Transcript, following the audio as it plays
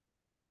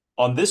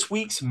On this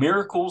week's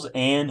Miracles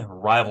and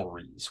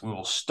Rivalries, we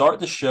will start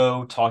the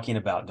show talking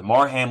about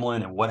Damar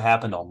Hamlin and what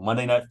happened on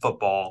Monday Night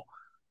Football.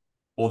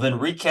 We'll then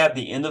recap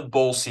the end of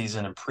bowl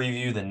season and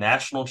preview the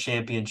national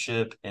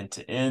championship. And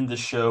to end the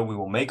show, we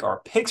will make our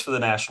picks for the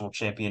national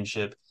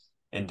championship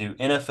and do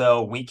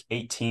NFL Week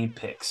 18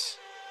 picks.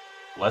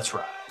 Let's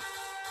ride.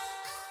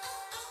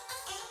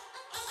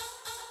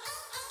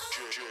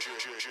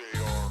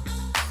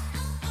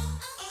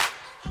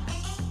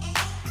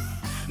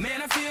 Man,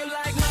 I feel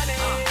like money.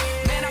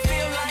 Man, I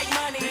feel like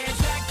money. They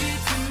attracted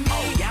to me.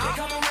 Oh, yeah. They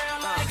come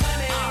around like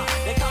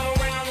honey. They come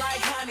around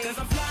like honey. 'Cause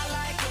I fly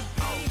like a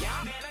bee. Oh,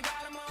 yeah. Man, I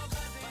got 'em all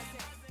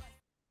buzzing.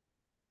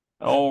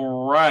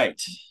 All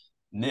right,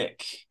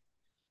 Nick.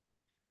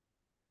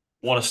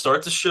 Want to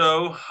start the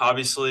show?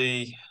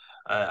 Obviously,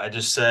 I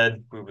just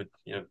said we would,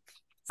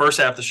 first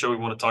half of the show, we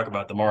want to talk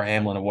about Damar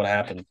Hamlin and what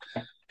happened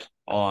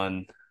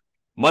on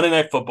Monday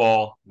Night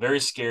Football.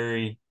 Very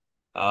scary.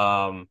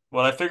 What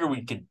I figured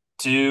we could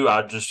do,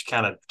 I'll just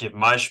kind of give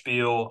my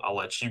spiel. I'll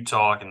let you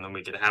talk, and then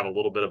we can have a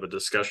little bit of a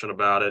discussion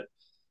about it.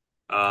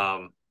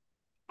 Um,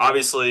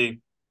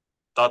 Obviously,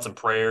 thoughts and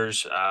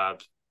prayers.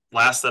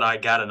 Last that I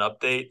got an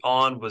update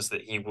on was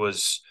that he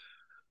was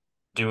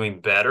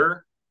doing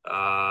better,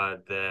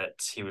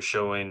 that he was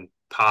showing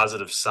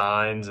positive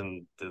signs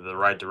in the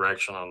right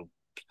direction on,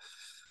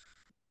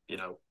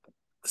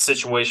 the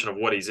situation of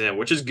what he's in,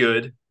 which is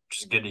good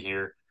to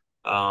hear.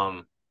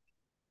 Um,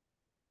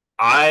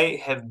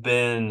 I have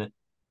been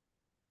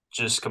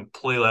just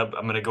completely, I'm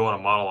going to go on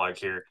a monologue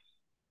here.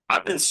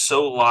 I've been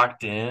so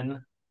locked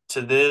in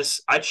to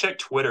this. I check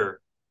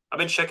Twitter. I've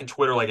been checking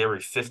Twitter like every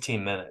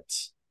 15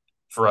 minutes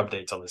for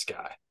updates on this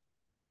guy.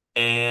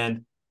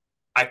 And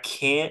I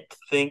can't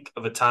think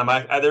of a time.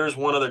 There was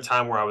one other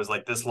time where I was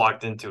like this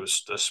locked into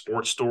a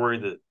sports story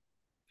that,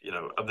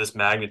 of this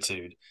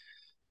magnitude.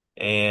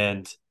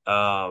 And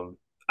I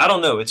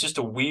don't know. It's just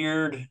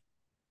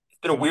it's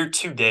been a weird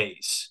 2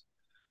 days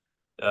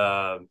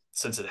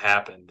since it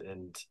happened.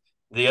 And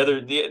the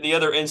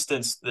other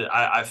instance that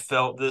I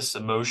felt this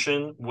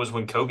emotion was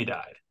when Kobe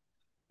died.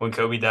 When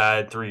Kobe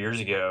died 3 years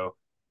ago,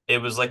 it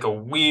was like a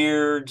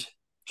weird,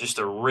 just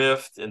a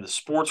rift in the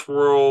sports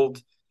world,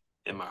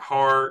 in my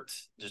heart,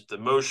 just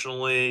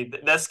emotionally.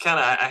 That's kind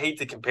of I hate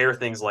to compare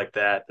things like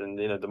that. And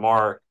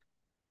Damar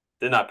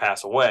did not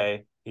pass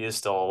away; he is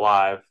still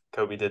alive.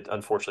 Kobe did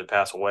unfortunately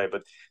pass away,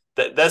 but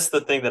that's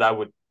the thing that I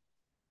would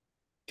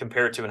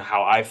compare it to and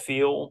how I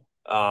feel.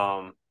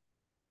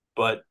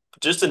 But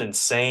just an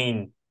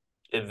insane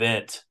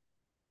event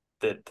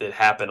that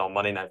happened on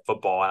Monday Night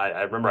Football. And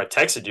I remember I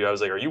texted you. I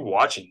was like, "Are you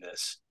watching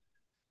this?"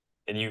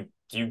 And you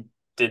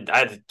did. I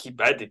had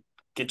to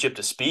get you up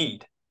to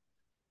speed.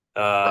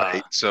 Uh,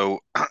 Right. So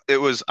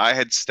I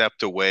had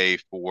stepped away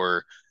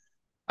for,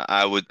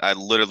 I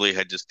literally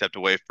had just stepped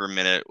away for a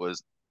minute,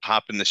 was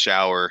hop in the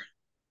shower,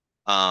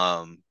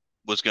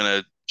 was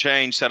gonna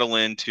change, settle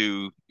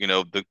into,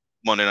 the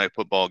Monday Night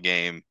Football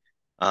game,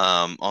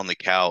 on the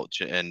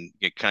couch and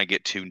kind of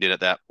get tuned in at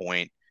that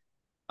point.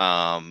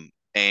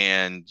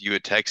 And you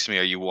had texted me,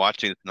 "Are you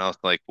watching this?" And I was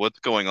like, "What's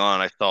going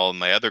on?" I saw in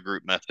my other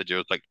group message, it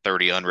was like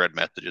 30 unread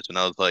messages, and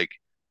I was like,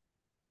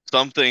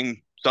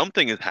 something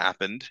has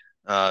happened.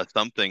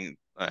 Something,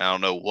 I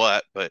don't know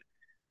what, but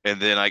and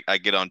then I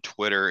get on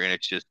Twitter and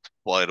it's just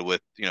flooded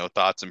with,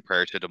 thoughts and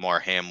prayers to Damar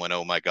Hamlin.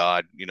 Oh my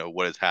God,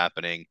 what is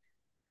happening?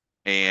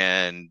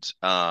 And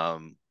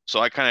so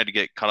I kind of had to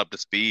get caught up to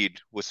speed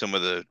with some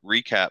of the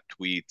recap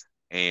tweets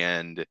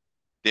and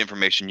the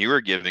information you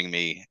were giving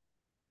me.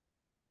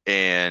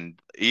 And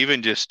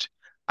even just,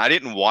 I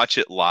didn't watch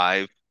it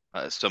live.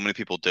 So many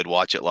people did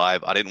watch it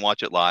live. I didn't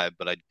watch it live,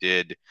 but I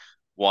did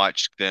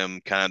watch them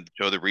kind of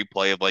show the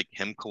replay of like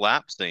him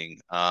collapsing,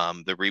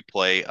 the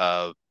replay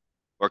of,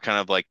 or kind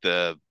of like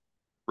the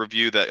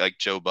review that like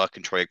Joe Buck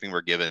and Troy Aikman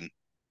were given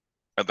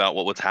about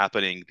what was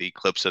happening, the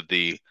clips of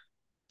the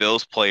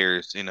Bills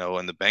players, and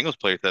the Bengals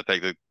players, that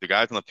like the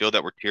guys on the field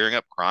that were tearing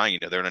up, crying,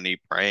 they're on a knee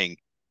praying.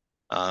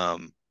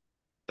 Um,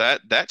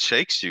 that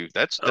shakes you.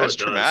 That's oh, that's it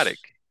traumatic.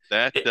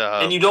 does.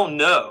 That And you don't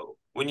know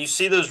when you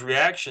see those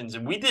reactions,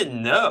 and we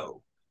didn't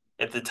know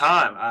at the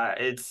time.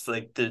 It's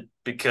like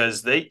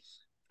because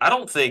I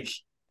don't think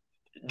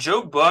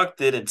Joe Buck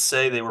didn't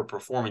say they were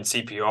performing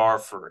CPR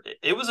for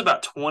it was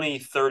about 20,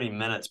 30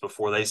 minutes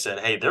before they said,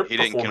 "Hey, they're he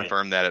didn't performing."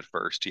 confirm that at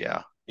first.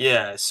 Yeah.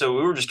 Yeah, so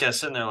we were just kind of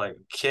sitting there like,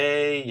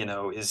 okay,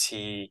 is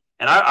he?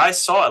 And I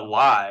saw it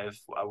live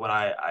when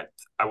I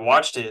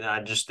watched it,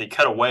 and they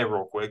cut away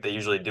real quick. They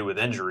usually do with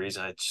injuries,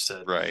 and I just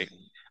said Right.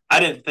 I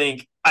didn't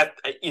think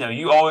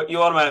you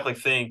automatically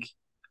think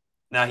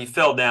now he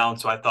fell down,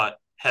 so I thought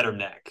head or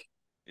neck.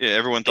 Yeah,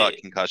 everyone thought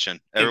It,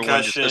 concussion.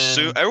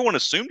 concussion Everyone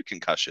assumed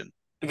concussion.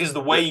 because the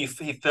way Yeah.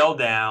 he fell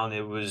down,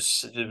 it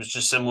was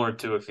just similar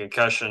to a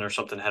concussion or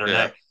something head or Yeah.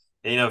 neck.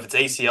 And, if it's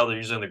ACL, they're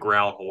usually on the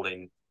ground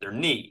holding their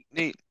knee.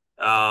 Neat.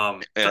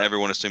 And So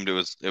everyone assumed it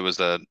was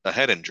a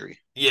head injury.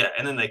 yeah,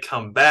 and then they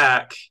come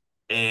back,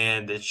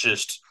 and it's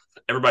just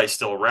everybody's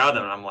still around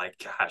them, and I'm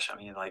like, gosh, I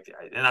mean, like,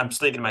 and I'm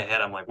thinking in my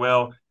head, I'm like,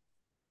 well,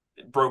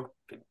 it broke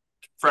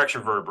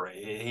fractured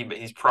vertebrae.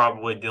 He's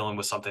probably dealing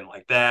with something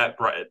like that.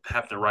 Right,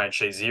 happened to Ryan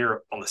Shazier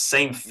on the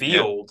same Yeah,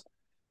 field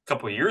a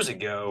couple of years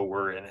ago.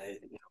 Where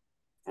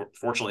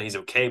fortunately he's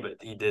okay, but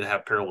he did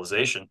have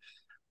paralyzation.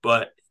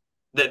 But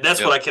that's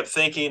yep, what I kept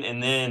thinking.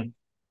 And then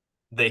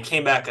they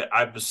came back.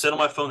 I was sitting on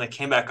my phone. They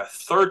came back a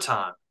third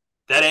time.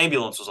 That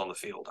ambulance was on the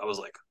field. I was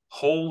like,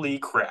 holy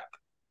crap.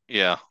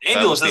 yeah. That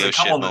Ambulance was the oh doesn't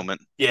come shit on the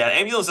moment. yeah,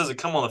 ambulance doesn't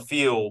come on the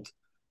field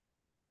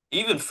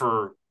even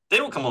for they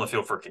don't come on the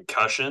field for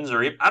concussions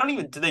or I don't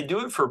even do they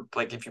do it for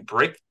like if you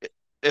break.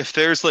 If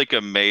there's like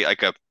a may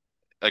like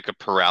a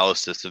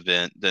paralysis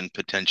event, then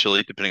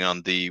potentially, depending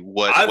on the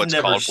I've what's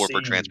never called for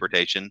seen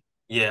transportation.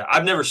 yeah,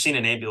 I've never seen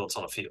an ambulance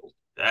on a field.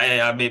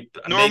 I mean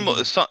Normal,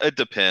 maybe it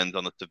depends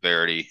on the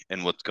severity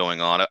and what's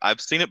going on.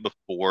 I've seen it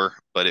before,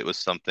 but it was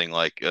something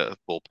like a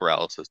full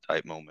paralysis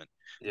type moment.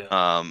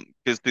 yeah.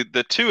 Because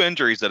the two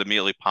injuries that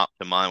immediately popped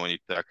to mind when you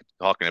start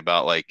talking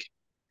about like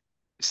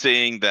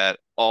seeing that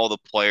all the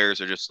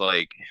players are just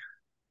like,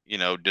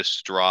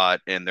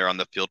 distraught and they're on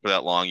the field for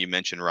that long. You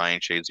mentioned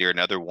Ryan Shazier,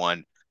 another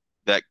one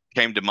that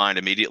came to mind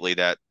immediately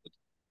that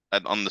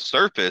on the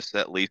surface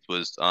at least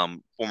was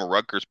former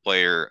Rutgers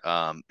player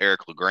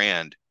Eric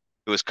LeGrand,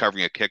 who was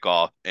covering a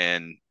kickoff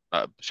and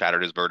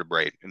shattered his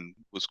vertebrae and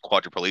was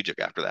quadriplegic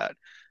after that.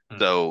 Hmm.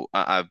 So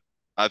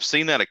I've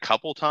seen that a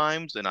couple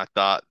times, and I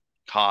thought,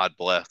 God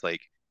bless.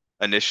 Like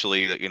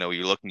initially,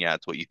 you're looking at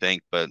it's what you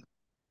think, but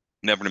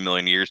never in a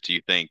million years do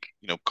you think,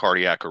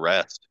 cardiac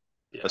arrest,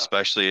 Yeah.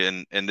 especially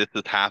and this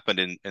has happened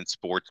in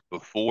sports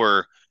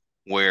before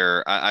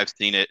where I've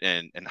seen it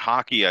in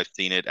hockey. I've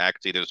seen it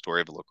actually. There's a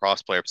story of a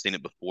lacrosse player. I've seen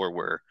it before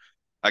where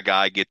a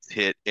guy gets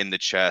hit in the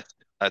chest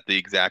at the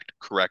exact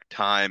correct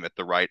time at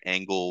the right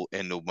angle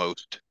in the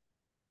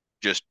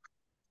just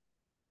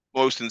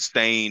most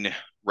insane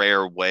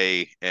rare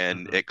way,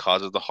 and Hmm. it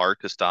causes the heart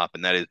to stop.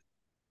 And that is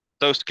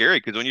so scary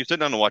because when you sit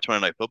down to watch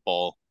Monday Night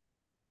Football,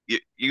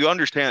 you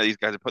understand that these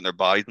guys are putting their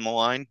bodies on the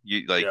line.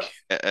 You like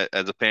Yeah.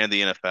 as a fan of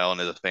the NFL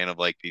and as a fan of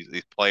like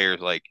these players,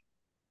 like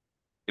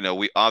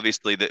we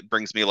obviously that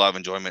brings me a lot of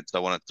enjoyment, so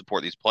I want to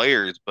support these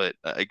players. But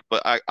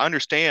I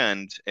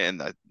understand,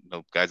 and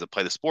guys that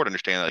play the sport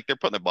understand like they're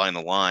putting their body on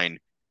the line.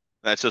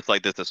 That's just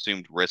like this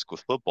assumed risk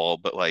with football,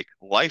 but like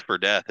life or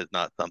death is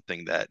not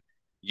something that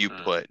you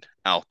Hmm. put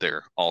out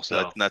there. Also,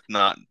 No. that's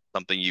not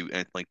something you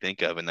instantly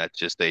think of, and that's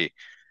just a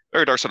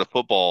very dark side of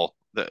football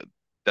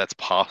that's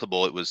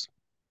possible. It was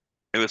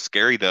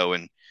scary though,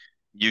 and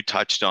you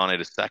touched on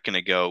it a second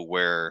ago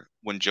where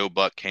when Joe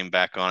Buck came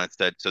back on and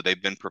said, so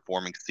they've been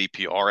performing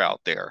CPR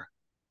out there.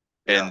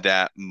 Yeah. And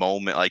that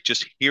moment, like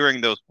just hearing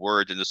those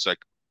words and just like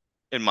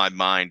in my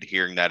mind,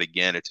 hearing that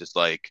again, it's just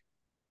like,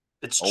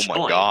 It's oh my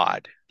chilling.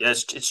 God. Yeah,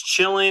 it's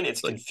chilling,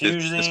 it's Like this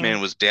confusing. man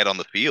was dead on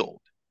the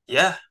field,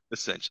 Yeah,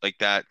 essentially. Like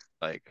that,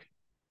 like,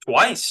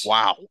 twice.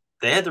 wow.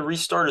 They had to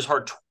restart his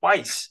heart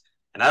twice.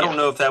 And I Yeah, don't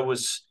know if that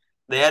was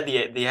they had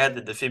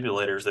the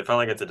defibrillators. They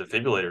finally got the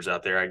defibrillators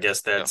out there. I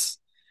guess yeah, that's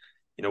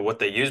what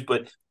they use,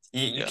 but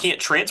you yeah. can't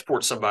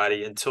transport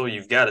somebody until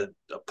you've got a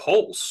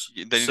pulse.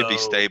 They need to be So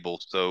stable.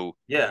 So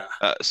yeah,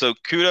 so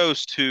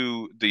kudos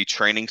to the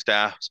training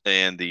staffs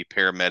and the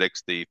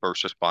paramedics, the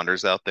first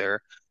responders out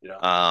there,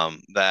 yeah,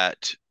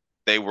 that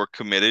they were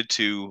committed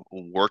to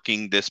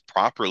working this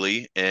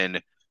properly.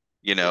 And,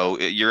 yeah.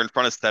 you're in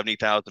front of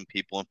 70,000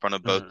 people in front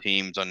of both Mhm.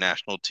 teams on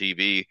national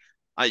TV.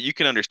 You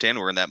can understand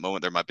where in that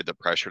moment there might be the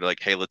pressure to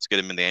like, hey, let's get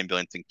him in the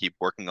ambulance and keep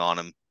working on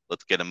him.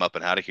 Let's get him up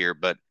and out of here.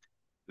 But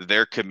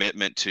their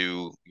commitment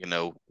to,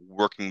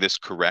 working this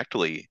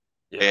correctly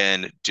Yeah,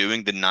 and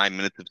doing the 9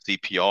 minutes of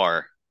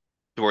CPR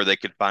to where they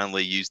could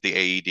finally use the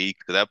AED.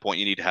 'Cause at that point,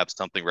 you need to have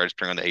something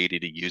registering on the AED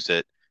to use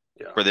it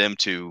yeah, for them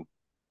to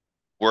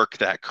work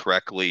that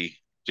correctly,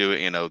 do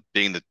it,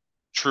 being the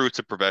truest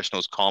of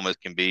professionals, calm as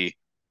can be.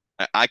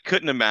 I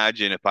couldn't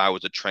imagine if I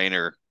was a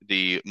trainer,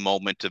 the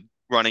moment of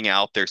running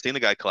out there, seeing the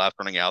guy collapse,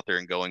 running out there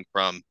and going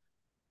from,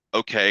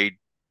 okay,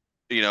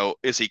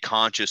 is he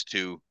conscious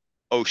to,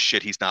 oh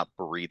shit, he's not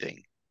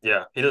breathing.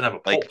 yeah. He doesn't have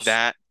a Like pulse.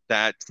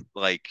 that's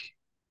like,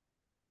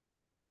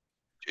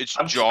 it's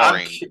I'm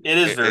jarring. it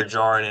is It, very it's,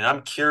 jarring, and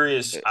I'm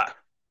curious. it,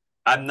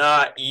 I'm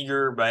not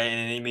eager by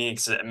any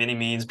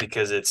means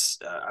because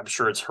I'm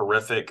sure it's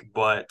horrific,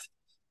 but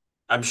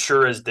I'm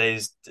sure as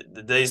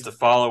the days to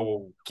follow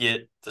will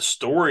get the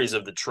stories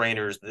of the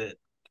trainers that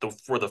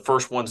were the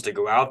first ones to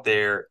go out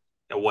there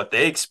and what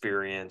they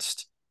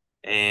experienced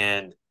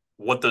and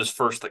what those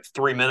first like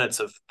 3 minutes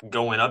of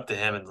going up to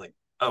him and like,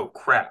 oh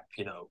crap,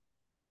 because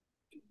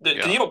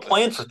yeah, you don't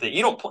plan for that's,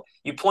 things.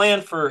 You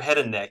plan for head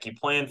and neck. You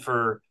plan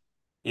for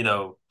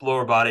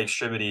lower body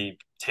extremity,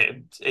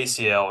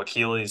 ACL,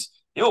 Achilles.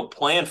 You don't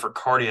plan for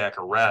cardiac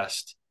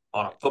arrest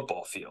on a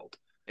football field.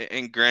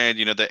 and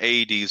granted, the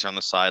AEDs are on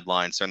the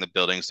sidelines, they're in the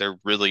buildings, they're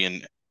really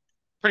in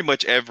pretty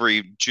much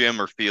every gym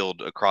or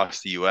field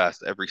across the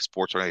U.S. Every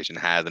sports organization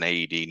has an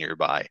AED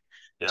nearby.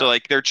 So Yeah,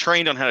 like they're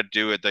trained on how to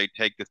do it. They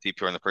take the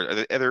CPR in the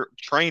first. They're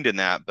trained in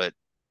that, but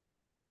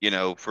and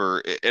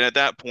at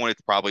that point,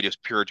 it's probably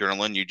just pure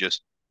adrenaline. You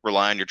just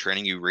rely on your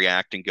training, you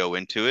react and go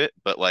into it.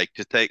 But like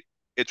to take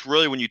it's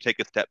really when you take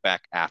a step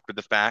back after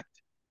the fact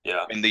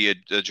Yeah. and the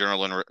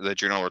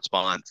general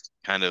response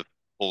kind of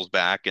pulls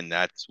back, and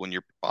that's when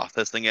you're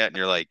processing it, and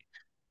you're like,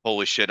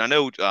 "Holy shit!" I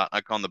know,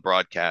 like on the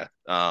broadcast,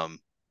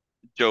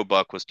 Joe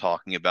Buck was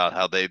talking about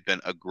how they've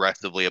been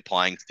aggressively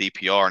applying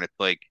CPR, and it's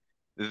like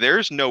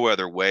there's no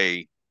other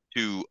way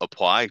to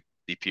apply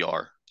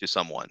CPR to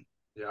someone.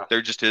 Yeah.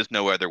 There just is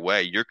no other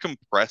way. You're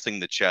compressing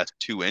the chest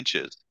 2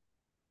 inches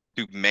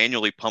to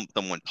manually pump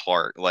someone's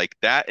heart. Like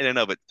that in and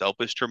of itself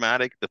is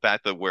traumatic. The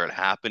fact that where it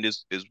happened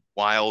is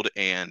wild.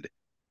 And,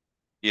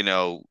 you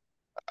know,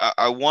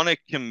 I want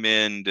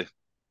to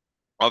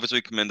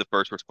obviously commend the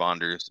first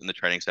responders and the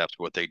training staffs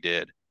for what they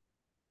did,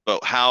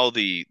 but how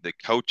the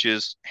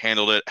coaches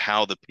handled it,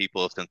 how the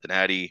people of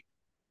Cincinnati,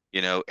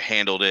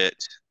 handled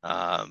it.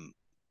 Um,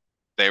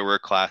 they were a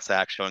class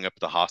act showing up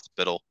at the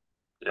hospital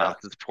Yeah.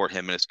 to support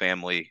him and his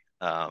family.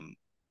 Yeah,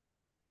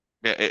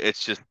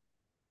 it's just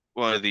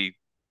one of the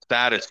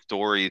saddest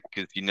stories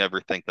because you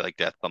never think that like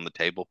death's on the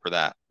table for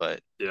that,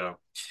 but Yeah.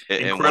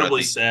 and one of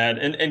Incredibly the sad,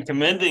 and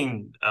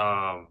commending.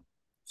 I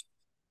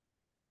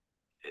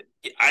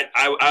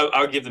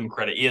would give them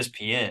credit,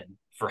 ESPN,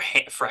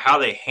 for how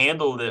they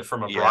handled it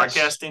from a yes,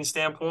 broadcasting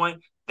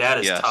standpoint. That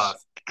is yes,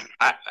 tough.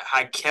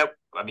 I kept.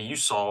 I mean, you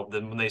saw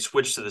them when they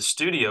switched to the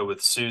studio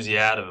with Susie,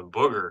 Adam, and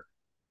Booger.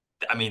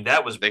 I mean,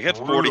 that was they had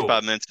 45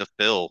 brutal. minutes to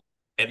fill.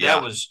 And that Yeah,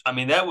 was, I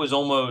mean, that was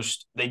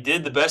almost, they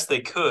did the best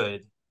they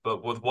could,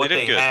 but with they what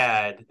did they good.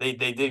 had, they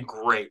did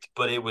great.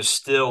 But it was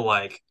still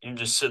like, you're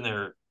just sitting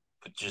there,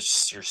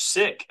 you're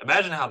sick.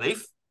 Imagine how they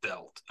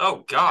felt.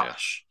 Oh Yeah,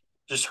 gosh,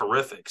 just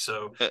horrific.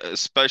 So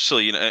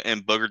especially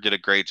and Booger did a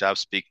great job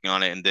speaking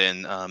on it, and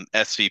then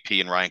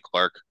SVP and Ryan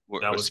Clark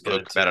that was spoke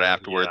good about it too.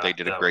 afterward. Yeah, They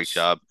did a that great was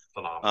job.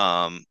 phenomenal.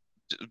 Um,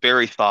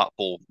 very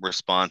thoughtful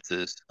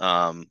responses.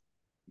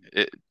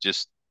 It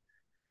just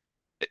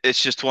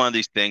it's just one of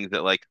these things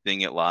that like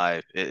seeing it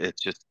live,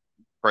 it's just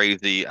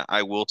crazy.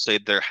 I will say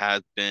there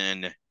has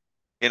been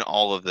in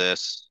all of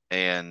this,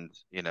 and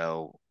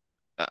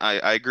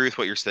I agree with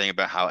what you're saying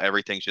about how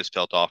everything's just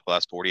felt off the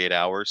last 48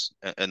 hours,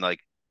 and like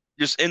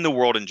just in the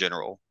world in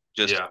general.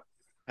 Just Yeah,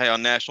 hey,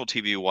 on national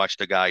TV, we watched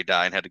a guy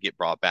die and had to get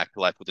brought back to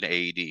life with an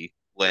AED yeah,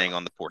 laying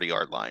on the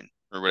 40-yard line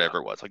or yeah. whatever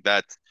it was. Like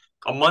that's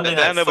On Monday that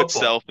Night in of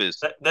Football. itself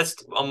is That's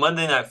on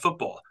Monday Night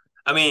Football.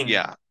 I mean,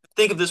 yeah,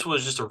 think if this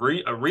was just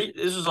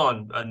this was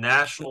on a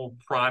national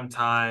prime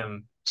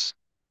time.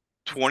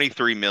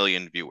 23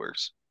 million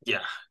viewers. Yeah,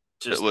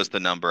 It just was the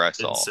number I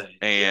saw. insane.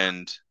 Yeah.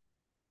 And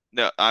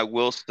no, I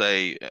will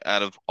say,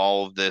 out of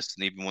all of this,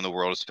 and even when the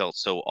world has felt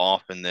so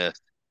off in this,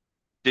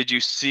 did you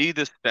see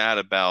this stat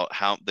about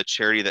how the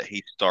charity that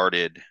he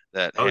started,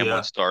 that Oh Hamlin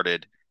yeah.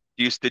 started?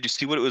 Did you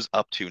see what it was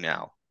up to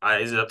now?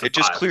 Is it up to It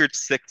just five? cleared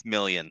 6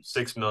 million.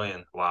 6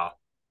 million. Wow.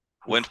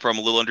 Went Oof. from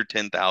a little under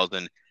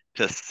 10,000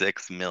 to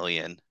 6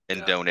 million in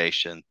Yeah.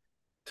 donation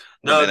from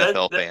No,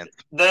 NFL fans.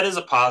 that is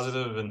a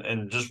positive,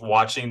 and just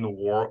watching the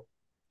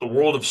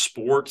world of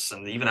sports,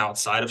 and even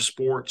outside of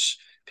sports,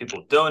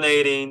 people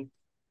donating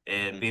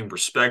and Mhm. being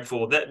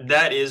respectful.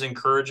 That is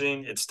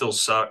encouraging. It still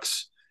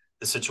sucks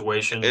the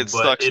situation, It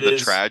but sucks it the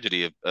is.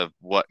 tragedy of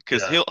what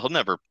because Yeah. he'll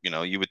never,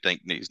 you would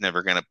think he's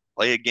never gonna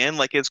play again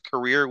like his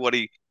career, what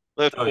he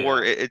lived Oh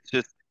for. yeah. It's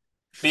just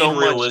so Being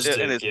much and realistic,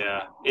 it's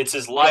yeah. It's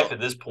his so life at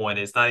this point.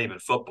 It's not even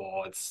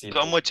football. It's,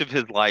 so much of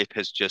his life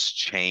has just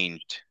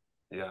changed.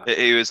 yeah.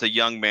 He was a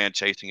young man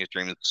chasing his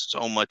dream, and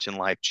so much in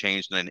life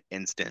changed in an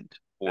instant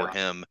for Yeah.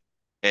 him.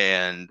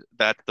 And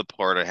that's the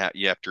part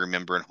you have to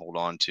remember and hold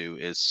on to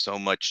is so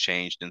much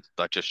changed in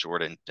such a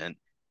short instant.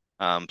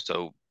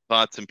 So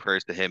thoughts and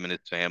prayers to him and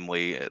his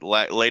family.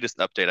 Latest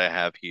update I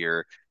have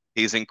here,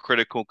 he's in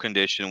critical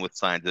condition with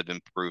signs of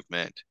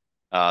improvement.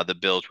 The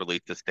Bills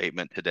released a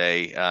statement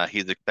today.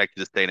 He's expected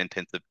to stay in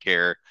intensive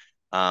care,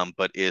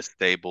 but is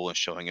stable and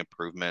showing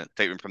improvement.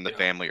 Statement from the Yeah.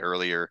 family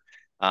earlier.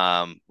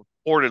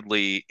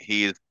 Reportedly,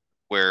 he's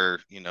where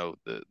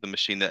the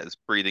machine that is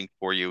breathing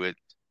for you.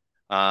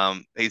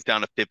 He's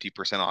down to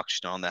 50%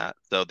 oxygen on that,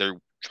 so they're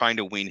trying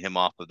to wean him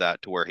off of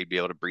that to where he'd be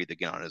able to breathe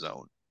again on his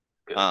own.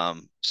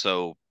 Good.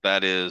 So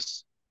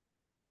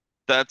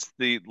that's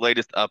the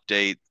latest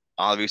update.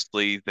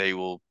 Obviously, they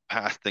will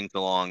pass things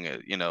along,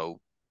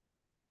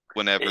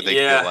 whenever they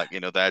feel Yeah. like,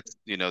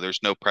 there's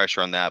no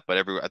pressure on that. But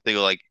I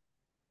feel like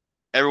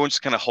everyone's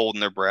just kind of holding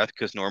their breath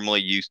because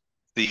normally you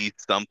see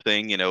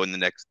something, in the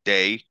next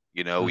day,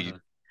 Mhm.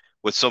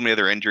 with so many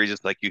other injuries,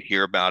 it's like you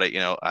hear about it,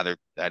 either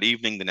that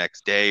evening, the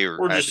next day, or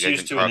We're as the just guy's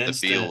used getting to car an off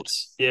the field.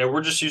 instant. Yeah,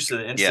 we're just used to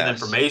the instant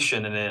Yes,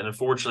 information, and then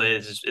unfortunately,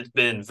 it's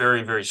been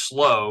very, very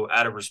slow.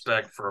 Out of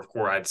respect for, of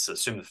course, I'd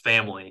assume the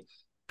family,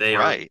 they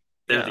are right.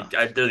 Yeah,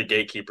 they're the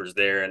gatekeepers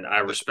there, and I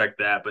but respect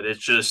that. But it's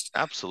just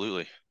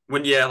absolutely.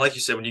 when, yeah, like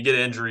you said, when you get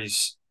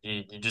injuries,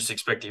 you just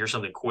expect to hear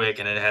something quick,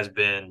 and it has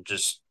been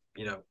just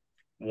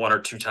one or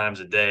two times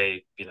a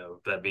day.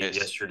 That being It's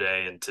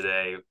yesterday, and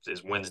today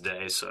is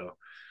Wednesday. So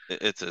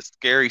it's a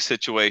scary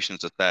situation.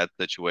 It's a sad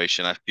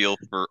situation. I feel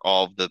for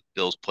all of the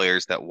Bills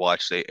players that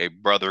watched a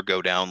brother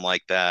go down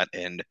like that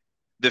and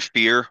the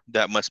fear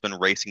that must have been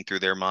racing through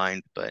their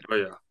mind. But oh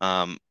yeah,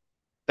 um,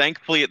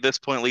 thankfully at this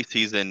point, at least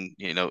he's in,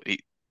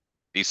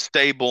 he's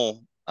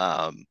stable.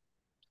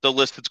 Still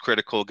listed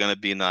critical, going to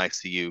be in the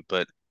ICU,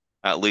 but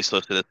at least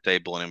listed as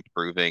stable and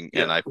improving.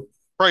 Yeah, And I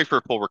pray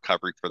for full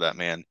recovery for that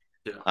man.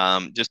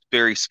 yeah, Just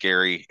very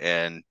scary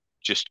and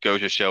just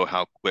goes to show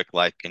how quick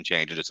life can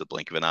change in just a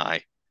blink of an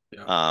eye.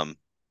 yeah, Um,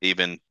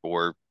 even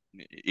for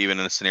even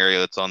in a scenario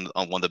that's on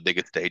one of the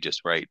biggest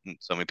stages, right? And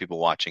so many people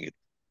watching it.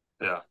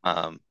 yeah,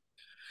 Um,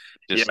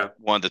 just yeah.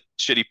 one of the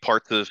shitty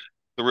parts of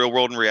the real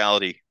world and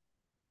reality.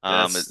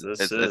 That's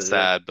It's it. Yeah,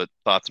 sad, but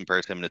thoughts and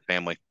prayers to him and his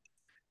family.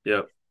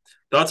 yeah.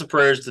 Thoughts and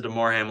prayers to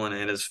Damar Hamlin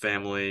and his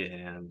family.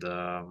 And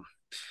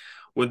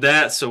with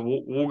that, so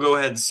we'll go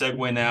ahead and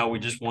segue now. We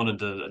just wanted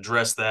to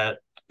address that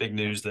big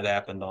news that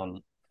happened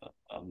on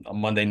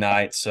Monday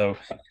night. So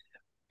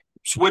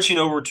switching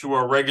over to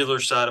our regular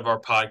side of our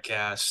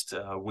podcast,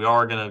 we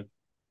are going to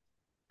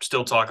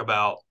still talk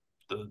about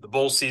the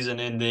bowl season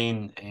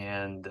ending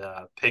and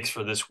picks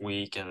for this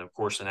week, and of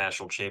course the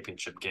national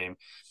championship game.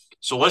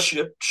 So let's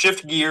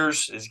shift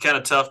gears. It's kind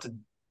of tough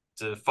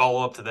to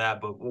follow up to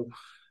that, but we'll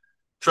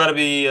try to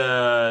be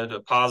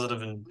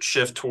positive and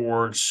shift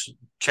towards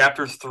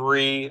chapter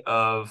 3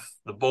 of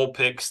the bowl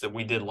picks that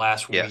we did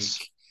last Yes.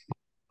 week.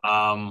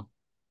 How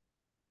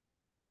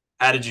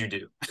did you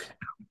do?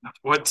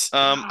 What?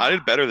 I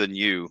did better than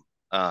you.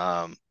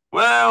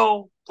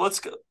 Well, let's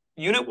go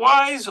unit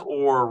wise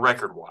or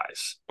record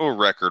wise. Or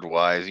record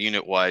wise,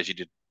 unit wise, you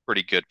did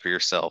pretty good for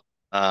yourself.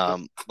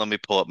 Let me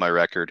pull up my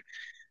record.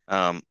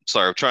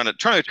 Sorry, I'm trying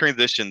to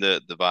transition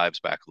the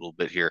vibes back a little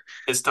bit here.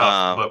 It's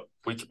tough, Um,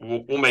 but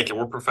we'll make it.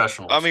 We're I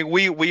professionals. mean,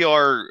 we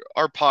are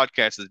our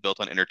podcast is built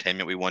on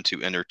entertainment. We want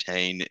to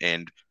entertain,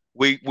 and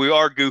we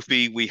are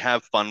goofy. We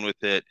have fun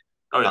with it.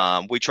 Oh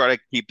yeah, We try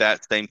to keep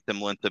that same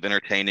semblance of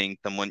entertaining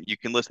someone you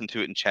can listen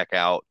to it and check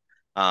out.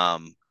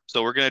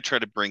 So we're gonna try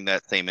to bring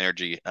that same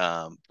energy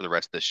for the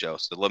rest of the show.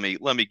 So let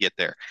me get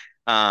there.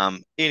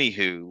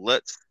 Anywho,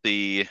 let's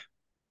see.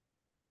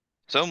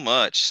 So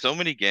much, so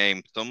many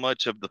games, so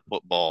much of the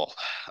football.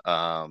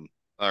 All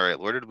right,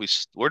 where did we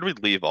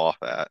leave off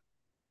at?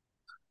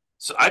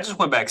 so I just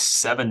went back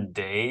 7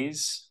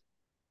 days.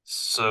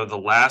 So the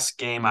last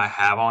game I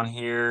have on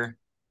here,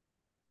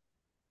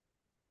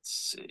 let's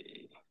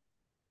see,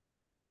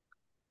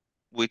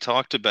 We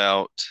talked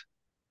about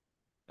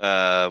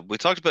we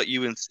talked about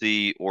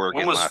UNC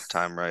when Oregon was last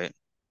time, right?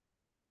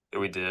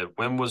 we did?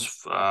 When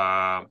was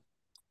let's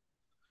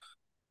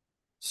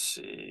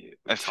see,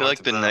 we I feel talked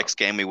like the about next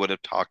game we would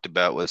have talked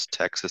about was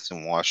Texas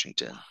and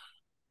Washington.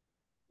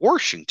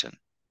 Washington.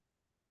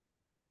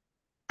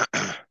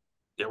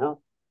 yeah,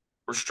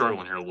 we're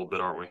struggling here a little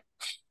bit, aren't we?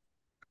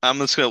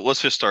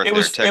 Let's just start It there.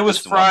 was it was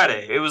Texas and Washington.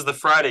 Friday. It was the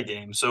Friday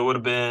game, so it would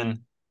have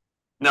been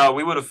no,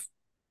 we would have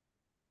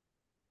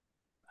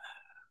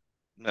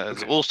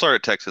okay. We'll start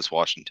at Texas,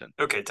 Washington.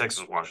 Okay,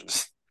 Texas,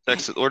 Washington.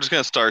 Texas, we're just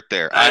gonna start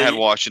there. I had I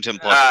Washington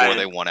 +4. I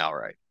They won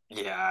outright.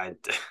 yeah,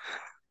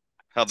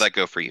 How'd that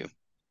go for you?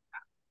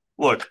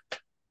 look,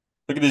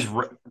 look at these.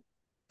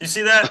 You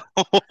see that?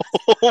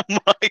 Oh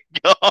my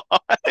God.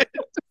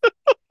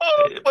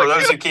 Oh For my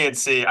those God. who can't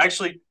see,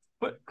 actually,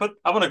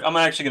 I'm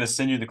actually gonna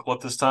send you the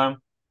clip this time.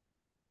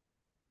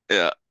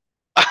 Yeah.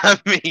 I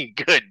mean,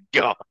 good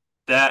God.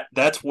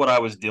 That's what I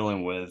was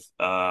dealing with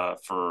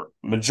for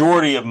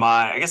majority of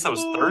my. I guess that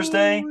was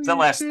Thursday. Was that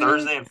Holy last shit.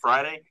 Thursday and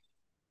Friday?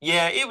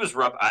 Yeah, it was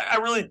rough. I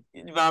really,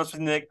 to be honest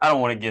with you, Nick, I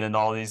don't want to get into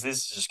all these. This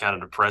is just kind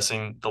of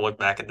depressing to look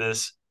back at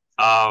this.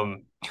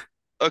 Um,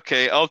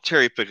 Okay, I'll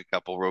cherry pick a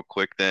couple real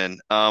quick then.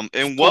 just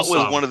And pull what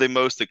was one some. of the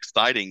most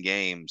exciting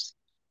games?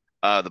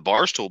 The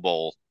Barstool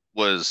Bowl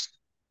was.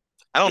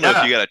 I don't know if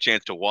you Yeah, got a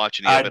chance to watch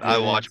any I of it. I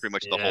did. watched pretty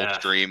much the whole Yeah,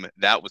 stream.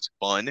 That was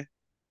fun. It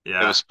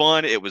yeah. was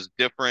fun. It was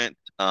different.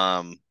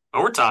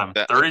 Overtime,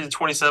 That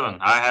 30-27.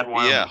 I had yeah,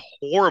 Wyoming.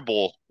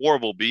 horrible,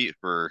 horrible beat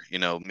for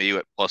me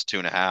at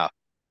 +2.5.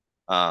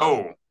 Um,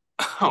 Oh,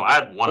 oh, I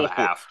had one and a hor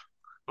half.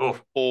 Oh,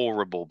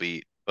 horrible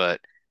beat.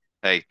 But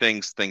hey,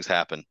 things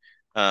happen.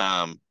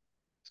 Um,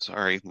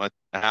 sorry, my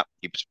app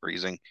keeps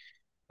freezing.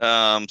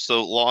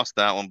 So lost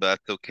that one, but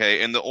that's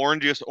okay. And the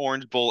orangest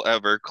Orange Bowl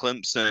ever,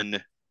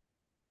 Clemson,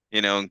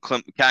 and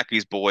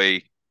Kaki's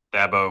boy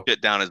Dabo.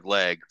 bit down his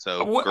leg.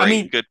 So I great,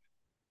 mean, good.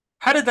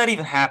 how did that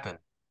even happen?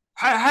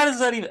 How does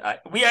that even?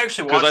 We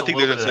actually Because I watched a think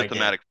little there's bit a of that game.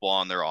 systematic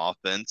flaw in their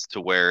offense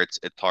to where it's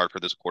hard for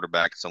those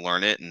quarterbacks to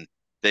learn it, and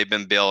they've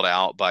been bailed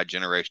out by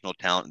generational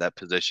talent in that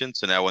position.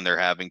 So now when they're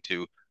having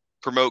to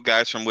promote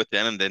guys from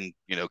within and then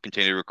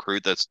continue to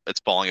recruit, that's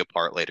falling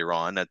apart later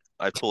on.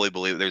 I fully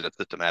believe there's a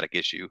systematic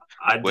issue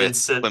I did with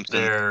sit Clemson's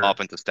there,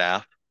 offensive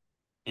staff.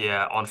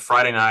 yeah, on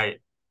Friday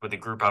night with the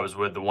group I was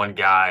with. The one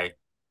guy,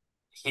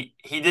 he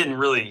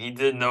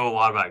didn't know a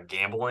lot about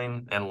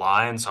gambling and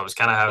lying, so I was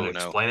kind of having Oh to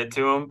no. explain it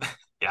to him.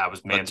 Yeah, I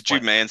was Did you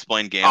mansplaining.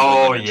 mansplain gambling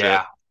on Oh your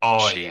trip? yeah,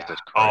 oh yeah, Jesus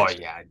oh Christ.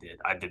 yeah.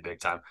 I did big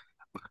time.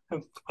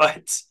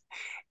 But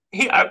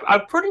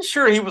I'm pretty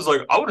sure he was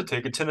like, I would have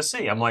taken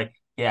Tennessee. I'm like,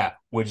 yeah,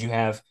 would you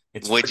have?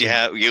 It's Would you freaking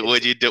have you it's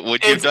would you do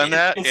would you have it's done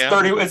that? it's Yeah.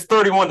 30 it's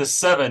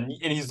 31-7,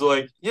 and he's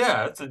like,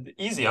 yeah, it's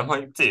easy. I'm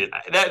like, dude,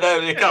 that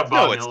it kind of No,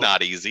 bothered me a it's little.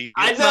 not easy.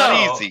 I It's not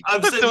know. easy.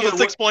 I'm But sitting still here a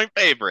 6 point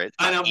favorite.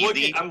 It's and not I'm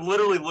looking. easy. I'm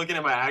literally looking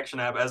at my action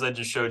app as I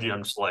just showed you.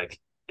 I'm just like,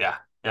 yeah,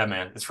 yeah,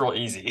 man, it's real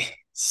easy.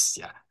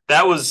 Yeah,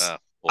 that was.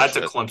 I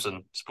took Bullshit.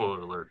 Clemson. Spoiler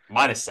alert,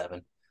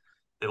 -7.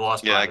 They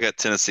lost Yeah, I by. got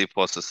Tennessee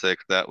plus a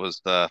 6. That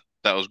was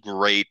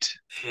great.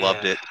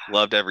 Loved Yeah. it.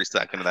 Loved every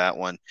second of that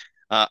one.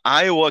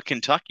 Iowa,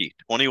 Kentucky,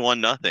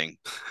 21-0.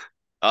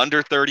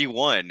 Under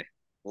 31.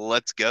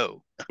 Let's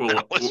go.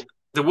 That was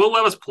Did Will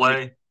Levis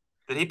play?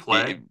 Did he it,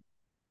 play?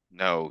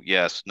 no,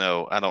 yes,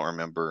 no. I don't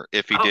remember.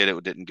 If he I don't. did,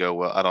 it didn't go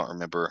well. I don't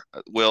remember.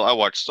 Will, I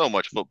watched so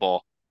much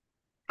football.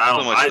 I So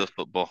don't know. much of the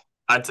football.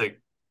 I took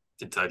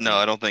No, I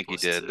Kentucky don't think he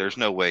did. +2. There's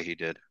no way he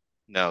did.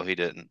 No, he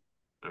didn't.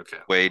 Okay.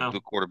 Wade, Well, the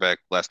quarterback,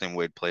 last name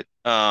Wade played.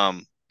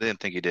 Didn't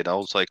think he did. I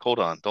was like, hold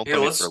on, don't here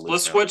throw me for a loop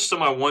let's now. switch to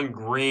my one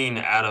green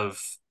out of.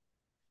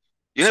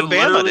 You So had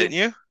Bama, literally, didn't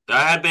you?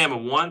 I had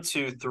Bama 1,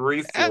 2,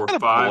 3, 4, Atta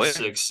 5, boy.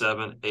 6,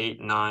 7, 8,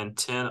 9,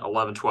 10,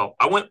 11, 12.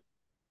 I went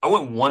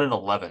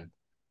 1-11.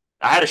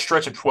 I had a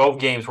stretch of 12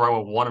 games where I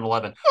went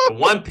 1-11. The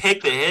one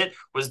pick that hit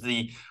was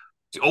the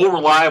old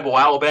reliable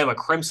Alabama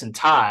Crimson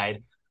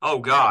Tide. Oh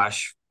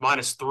gosh,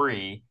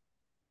 -3.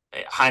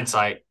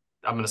 Hindsight,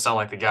 I'm going to sound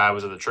like the guy I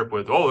was at the trip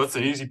with. Oh, that's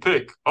an easy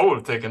pick. I would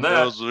have taken That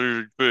that. was a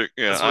easy pick.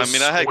 Yeah, This I was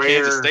mean, I had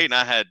Kansas square. State, and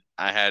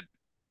I had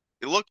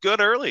it looked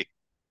good early,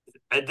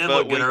 It did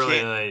but look good early,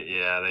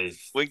 and they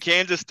when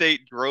Kansas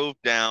State drove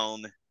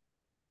down,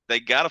 they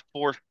got a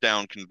fourth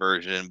down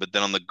conversion, but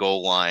then on the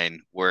goal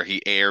line where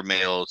he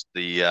airmails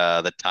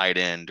the tight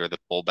end or the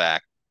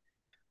fullback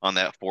on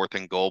that fourth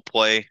and goal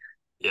play,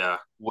 yeah.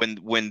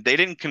 when they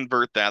didn't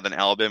convert that, then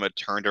Alabama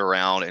turned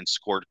around and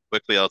scored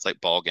quickly. I was like,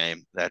 ball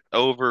game, that's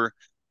over.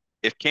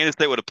 If Kansas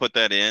State would have put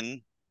that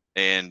in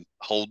and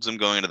holds them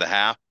going into the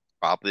half,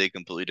 probably a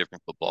completely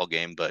different football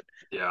game. But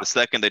Yeah. the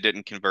second they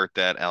didn't convert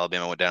that,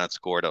 Alabama went down and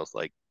scored. I was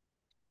like,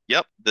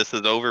 yep, this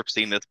is over. I've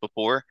seen this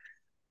before.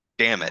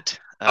 Damn it.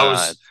 I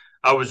was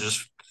I was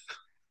just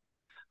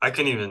I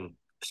couldn't even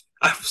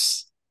I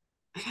was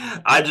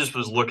I just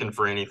was looking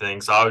for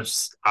anything, so I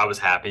was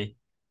happy.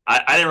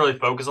 I didn't really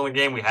focus on the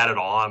game. We had it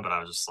on, but I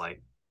was just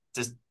like,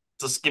 just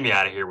just get me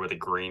out of here with a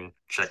green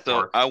check So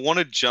mark. I want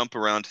to jump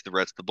around to the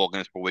rest of the bowl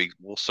games for week.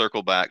 We'll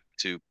circle back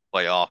to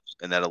playoffs,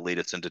 and that'll lead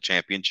us into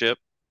championship.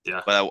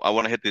 Yeah. But I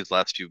want to hit these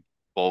last few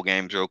bowl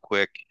games real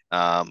quick.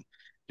 Did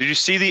you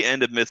see the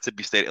end of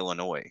Mississippi State,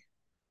 Illinois?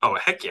 Oh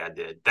heck yeah, I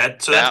did.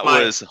 That's That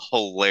my was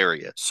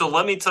hilarious. so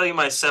let me tell you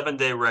my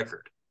 7-day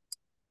record.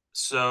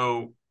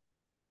 So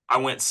I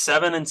went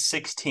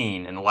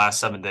 7-16 in the last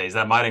 7 days.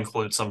 That might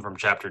include some from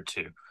chapter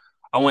two.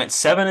 I went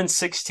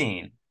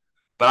 7-16,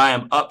 but I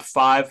am up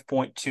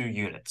 5.2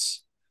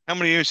 units. How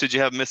many years did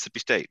you have Mississippi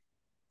State?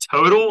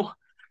 Total,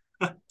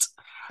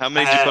 How I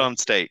many did you put had, on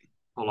State?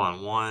 hold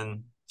on,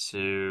 one,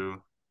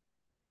 two.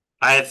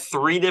 I had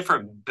three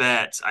different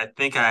bets. I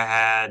think I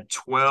had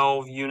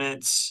 12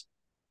 units,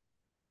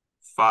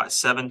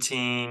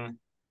 17,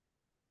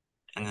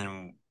 and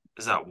then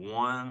is that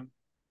one?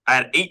 I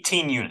had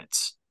 18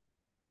 units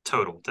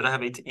total. Did I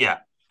have 18? Yeah,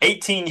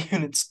 18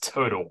 units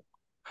total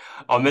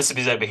on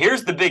Mississippi State. But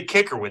here's the big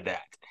kicker with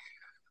that.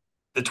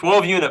 The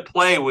 12 unit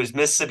play was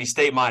Mississippi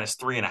State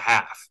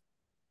 -3.5.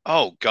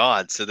 Oh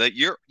God! So that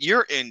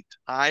your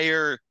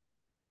entire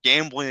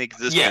gambling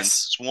existence Yes.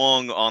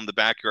 swung on the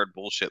backyard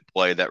bullshit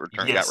play that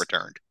got Yes.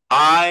 returned.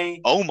 I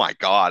Oh my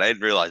God! I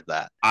didn't realize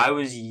that. I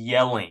was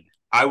yelling.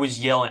 I was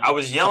yelling. I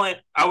was yelling.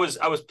 I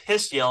was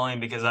pissed yelling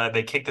because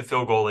they kicked the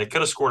field goal. They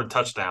could have scored a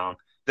touchdown.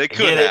 They I could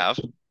get it. have.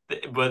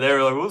 But they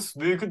were like, let's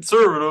be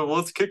conservative.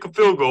 Let's kick a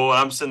field goal. And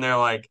I'm sitting there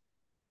like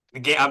the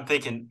game. I'm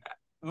thinking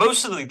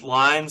most of the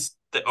lines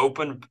that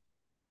open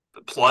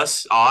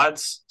plus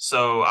odds.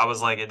 So I was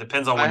like, it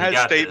depends on I when you had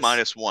got State this.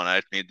 -1. I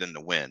just needed them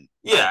to win.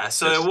 Yeah,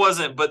 so it Just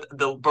wasn't, but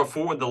the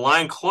before the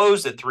line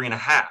closed at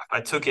 3.5.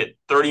 I took it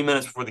 30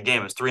 minutes before the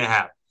game. It was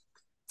 3.5.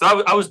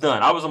 So I was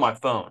done. I was on my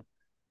phone.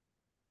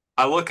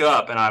 I look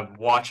up and I'm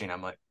watching.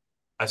 I'm like,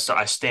 I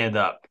stand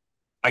up.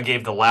 I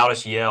gave the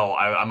loudest yell.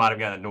 I might have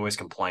gotten a noise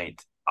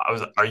complaint. I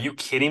was, are you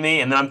kidding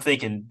me? And then I'm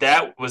thinking,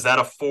 that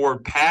a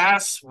forward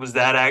pass? Was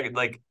that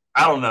like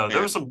I don't know.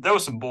 yeah. There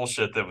was some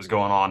bullshit that was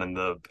going on in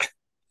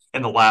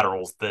the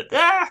laterals that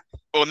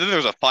Oh, and then there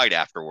was a fight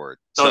afterward.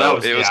 oh that So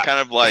was it was yeah kind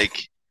of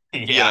like,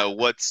 yeah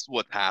what's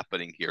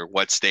happening here?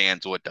 What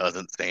stands? What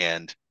doesn't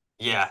stand?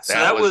 yeah. So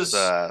That was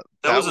that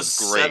that was a was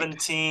great.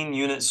 17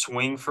 unit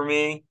swing for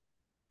me.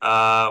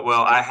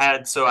 Well, I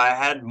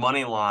had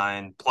money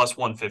line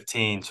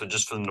 +115, so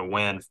just for them to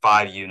win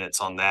 5 units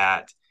on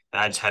that. And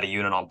I just had a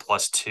unit on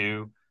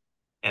 +2,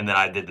 and then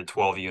I did the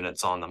 12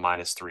 units on the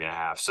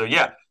 -3.5. So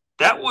yeah,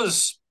 that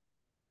was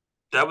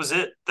that was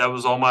it. That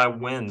was all my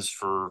wins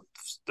for.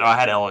 I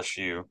had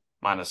LSU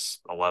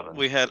 -11.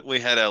 We had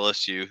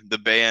LSU. The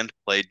band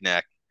played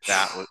neck.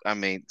 That was, I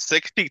mean,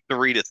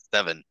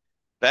 63-7.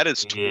 That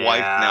is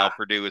twice now Yeah,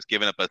 Purdue has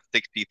given up a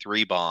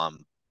 63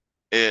 bomb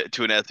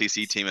to an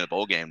SEC team in a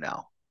bowl game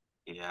now.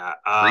 Yeah.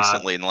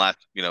 recently in the last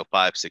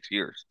 5 6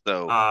 years.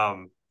 So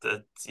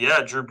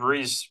Yeah, Drew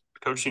Brees'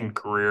 coaching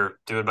career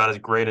doing about as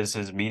great as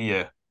his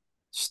media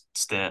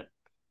stint.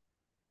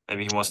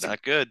 Maybe he wants to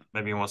not good.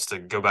 maybe he wants to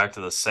go back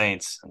to the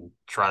Saints and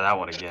try that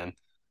one again.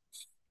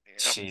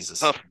 Yep. Jesus.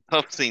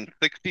 Tough scene.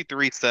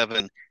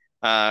 63-7.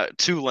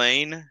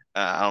 Tulane.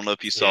 I don't know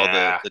if you saw the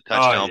Yeah. the Oh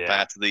touchdown yeah.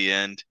 pass at the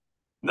end,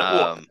 No,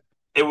 well, um,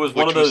 it was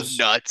one of which was those.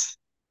 nuts.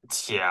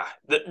 Yeah.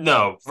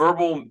 No,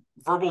 verbal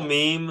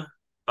meme.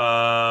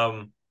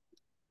 Um,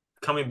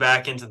 coming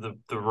back into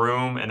the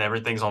room and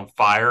everything's on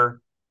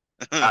fire.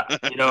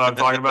 You know what I'm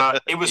talking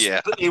about?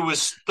 Yeah, It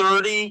was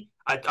 30.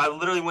 I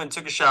literally went and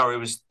took a shower. It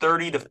was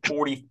 30 to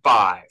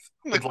 45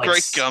 with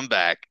great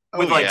comeback.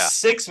 with Oh like yeah.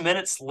 6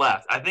 minutes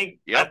left. I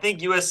Yep.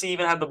 think USC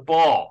even had the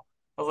ball.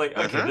 I was like,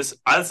 okay, Uh-huh.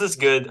 this is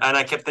good. And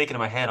I kept thinking in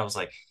my head, I was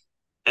like,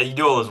 and you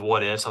do all those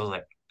what ifs. I was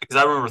like, because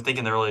I remember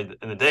thinking early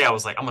in the day, I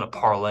was like, I'm gonna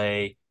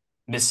parlay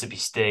Mississippi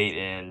State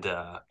and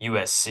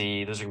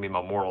USC. Those are gonna be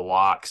my mortal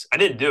locks. I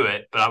didn't do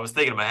it, but I was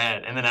thinking in my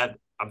head, and then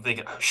I'm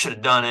thinking I should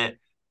have done it.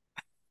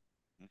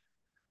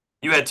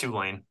 You had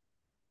Tulane.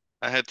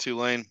 I had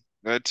Tulane.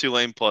 I had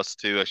Tulane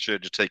 +2. I should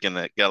have just taken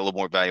that. Got a little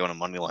more value on a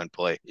money line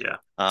play. Yeah.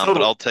 But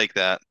Total I'll take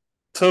that.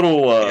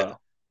 total Yeah.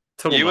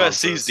 total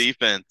USC's nonsense.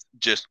 defense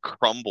just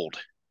crumbled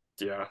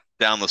Yeah.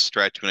 down the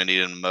stretch when I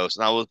needed them most.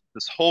 And I was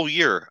this whole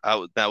year,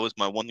 that was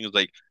my one thing was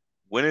like,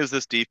 when is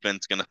this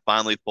defense going to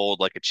finally fold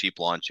like a cheap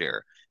lawn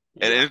chair?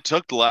 And Yeah. it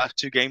took the last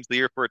 2 games of the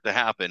year for it to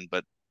happen,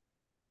 but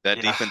that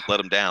Yeah. defense let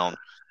them down.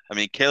 I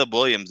mean, Caleb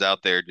Williams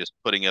out there just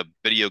putting up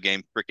video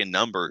game freaking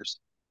numbers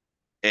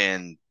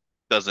and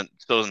doesn't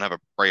have a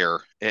prayer.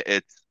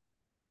 It's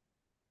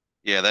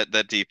yeah,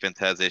 that defense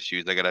has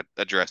issues. I got to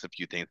address a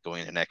few things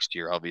going into next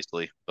year,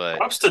 obviously, but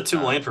Props to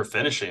Tulane for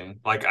finishing.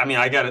 Like, I mean,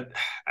 I got it.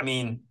 I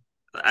mean,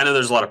 I know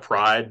there's a lot of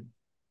pride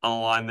on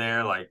the line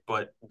there, like,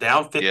 but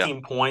down yeah,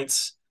 15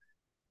 points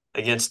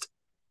against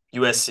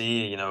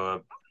USC,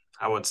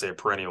 I wouldn't say a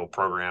perennial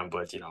program,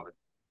 but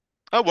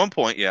at one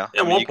point, yeah. I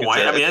at mean, one you could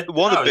point, I say mean,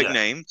 one of oh the big yeah,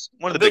 names,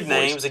 one of the the big big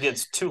boys. names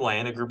against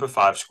Tulane, a Group of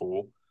Five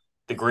school,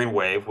 the Green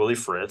Wave, Willie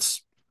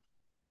Fritz.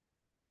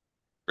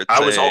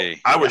 Let's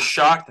say, I was yeah,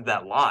 shocked at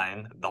that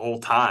line the whole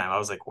time. I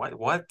was like, what?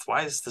 What?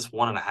 Why is this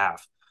 1.5?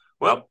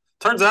 Well,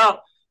 turns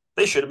out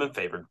they should have been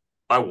favored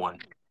by one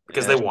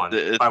because yeah. they won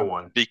It's by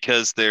one.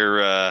 because they're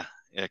yeah,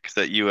 because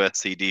that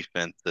USC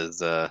defense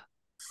is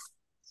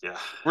Yeah.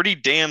 pretty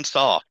damn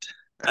soft.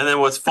 And then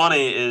what's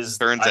funny is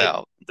Turns I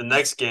out. the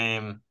next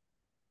game,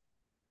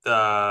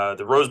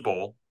 the Rose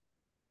Bowl,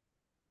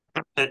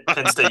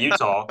 Penn State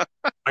Utah,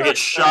 I get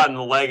shot in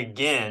the leg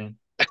again.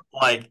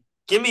 Like,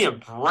 give me a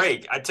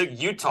break. I took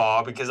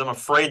Utah because I'm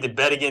afraid to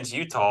bet against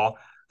Utah.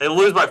 They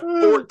lose by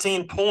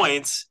 14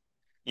 points.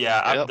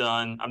 Yeah, I'm Yep,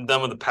 done. I'm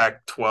done with the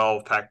Pac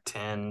 12, Pac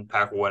 10,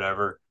 Pac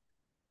whatever.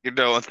 you're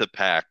done with the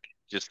pack.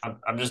 Just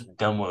I'm just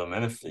done with them.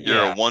 And if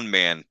you're a yeah, one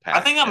man I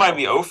pack think I might now.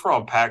 be over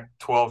on Pac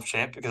 12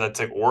 champ because I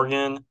took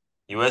Oregon,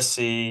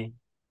 USC,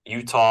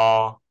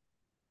 Utah.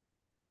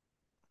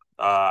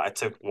 I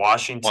took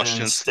Washington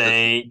Washington,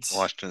 State.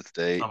 Washington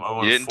State. I'm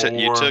 0 You and didn't.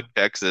 You took 4.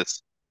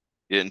 Texas.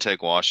 You didn't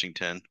take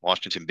Washington.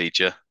 Washington beat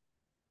you.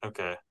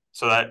 Okay.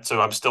 So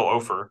I'm still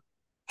over.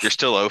 You're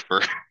still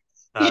over.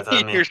 I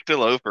You're mean,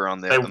 still over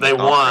on the they conference.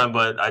 won,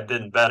 but I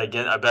didn't bet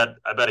again. I bet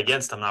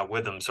against them, not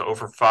with them. So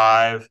over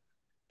 5.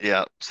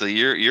 Yeah. So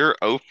you're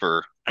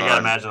over I gotta on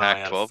imagine I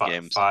only had Pac-12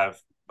 games.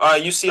 five. Oh, oh,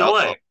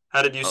 UCLA.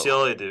 How did oh,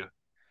 UCLA do?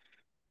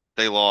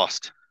 they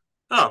lost.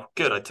 Oh,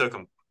 good. I took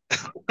them.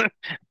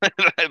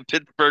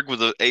 Pittsburgh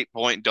was an 8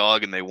 point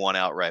dog and they won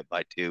outright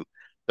by 2,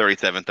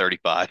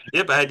 37-35.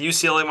 Yep, I had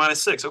UCLA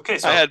 -6. Okay, I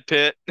so had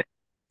Pitt.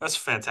 that's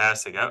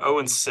fantastic. 0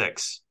 and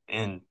 6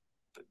 in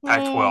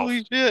Pac-12.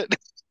 Holy shit.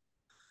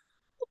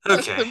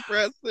 That's Okay.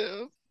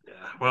 impressive. Yeah.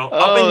 Well,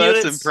 Oh,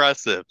 that's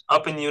impressive.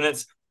 up in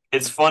units.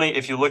 It's funny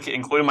if you look at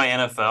including my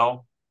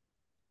NFL.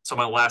 So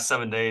my last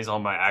 7 days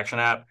on my action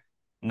app,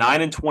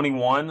 9 and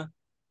 21,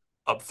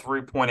 up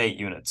 3.8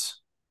 units.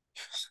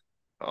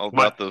 My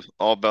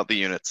All about the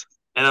units.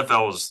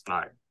 NFL was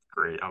not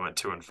great. I'm at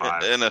 2 and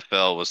 5.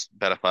 NFL was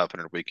about a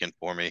 500 weekend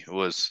for me. It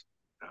was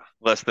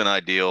less than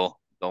ideal.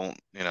 Don't,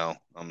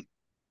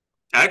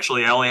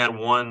 Actually, I only had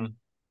one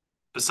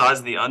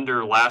besides the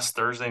under last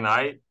Thursday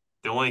night.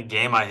 The only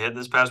game I hit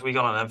this past week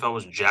on NFL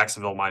was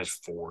Jacksonville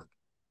 -4.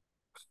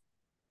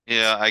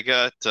 yeah, I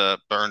got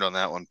burned on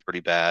that one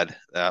pretty bad.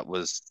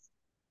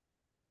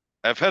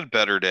 I've had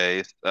better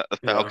days. The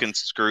Yeah. Falcons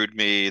screwed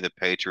me. The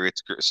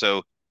Patriots.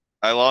 So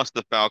I lost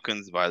the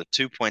Falcons by the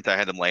 2 points. I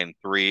had them laying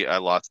 3. I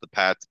lost the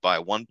Pats by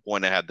 1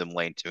 point. I had them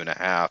laying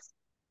 2.5.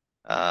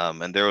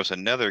 And there was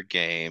another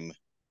game.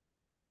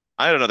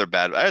 I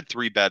had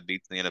 3 bad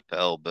beats in the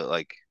NFL, but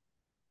like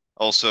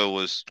also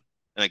was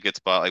in a good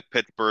spot. Like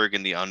Pittsburgh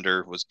in the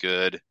under was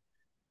good.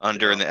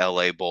 Under in Yeah. the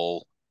LA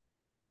Bowl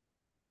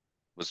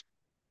was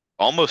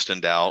almost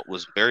in doubt,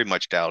 was very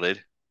much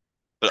doubted.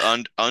 But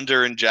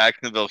under in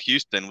Jacksonville,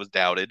 Houston was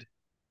doubted.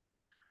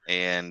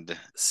 And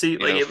See,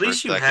 like at for a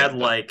least you had second,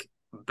 but like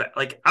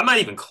like I'm not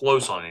even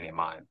close on any of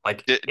mine.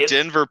 Like it,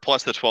 Denver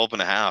plus the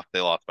 12.5.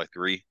 They lost by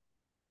 3.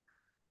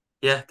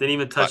 yeah, didn't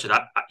even But touch it.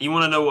 You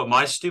want to know what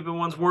my stupid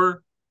ones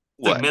were?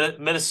 It's like what?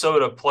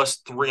 Minnesota plus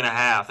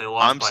 3.5. They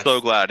lost I'm by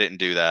so glad I didn't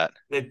do that.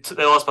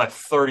 they lost by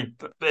 30.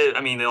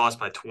 I mean, they lost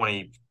by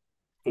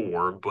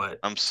 24,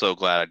 but I'm so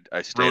glad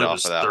I stayed really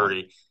off of was that one.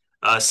 30.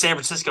 San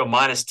Francisco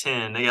minus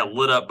 10.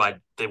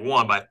 They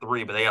won by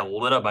 3, but they got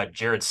lit up by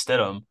Jared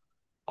Stidham,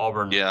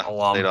 Auburn Yeah, stayed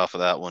alum. off of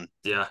that one.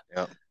 Yeah.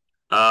 Yeah,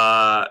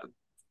 Uh,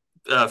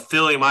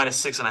 Philly minus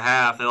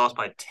 6.5. They lost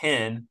by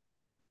 10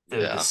 to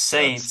the yeah, that's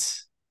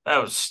Saints.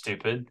 That was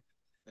stupid.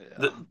 yeah,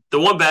 The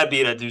one bad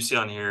beat I do see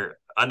on here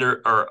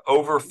under or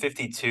over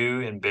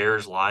 52 in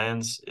Bears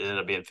Lions, it ended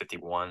up being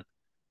 51,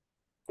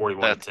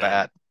 41 to that's 10.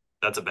 bad.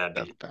 That's a bad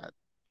That's beat. bad.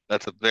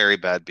 That's a very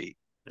bad beat.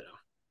 Yeah.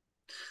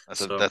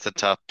 That's a So that's a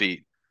tough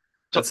beat.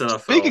 So that's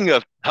NFL. speaking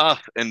of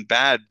tough and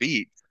bad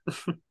beats,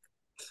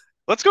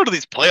 let's go to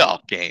these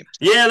playoff games.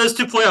 Yeah, those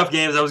two playoff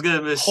games I was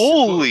gonna miss.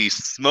 Holy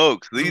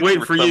smokes, Was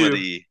waiting for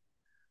you.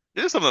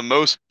 these are some of the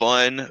most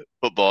fun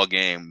football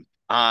games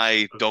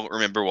I don't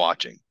remember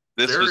watching.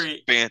 This was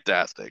Very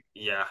fantastic.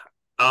 yeah.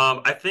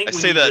 I I think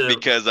we say need that to.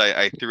 because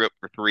I threw up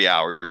for 3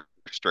 hours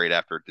straight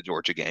after the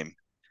Georgia game.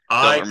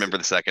 Don't I remember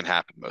the second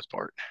half for the most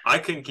part. I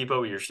couldn't keep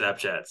up with your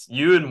Snapchats.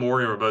 You and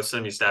Morgan were both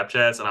sending me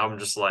Snapchats, and I'm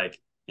just like,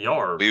 y'all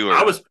are. We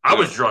I were was I we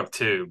was were drunk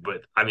too,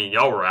 but I mean,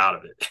 y'all were out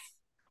of it.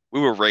 we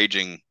were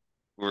raging.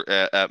 We were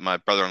at my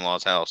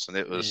brother-in-law's house, and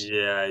it was.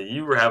 Yeah,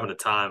 you were having a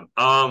time.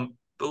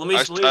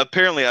 But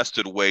Apparently I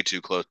stood way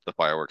too close to the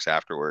fireworks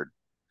afterward.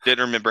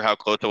 Didn't remember how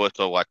close I was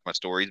to watch my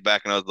stories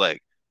back, and I was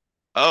like,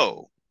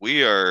 "Oh,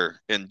 we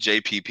are in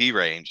JPP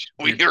range.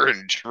 We you are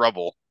in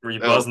trouble." were you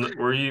Oh, buzzing?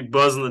 Were you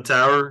buzzing the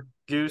tower,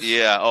 Goose?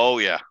 yeah. Oh,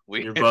 yeah.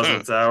 We You're buzzing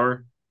the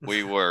tower.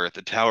 we were.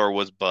 The tower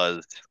was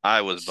buzzed.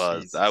 I was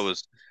buzzed. I Jesus.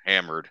 was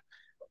hammered.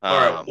 All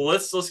right, Um, well,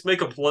 let's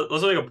make a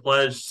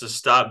pledge to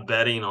stop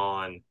betting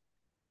on.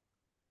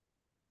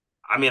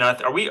 I mean,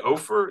 are we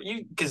over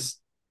you? Because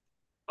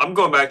I'm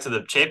going back to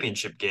the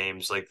championship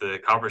games, like the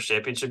conference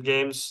championship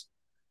games.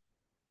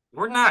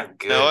 We're not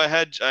no, good.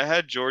 I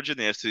had Georgia in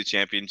the SEC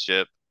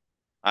championship.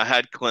 I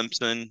had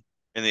Clemson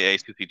in the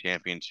ACC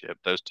championship.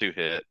 Those two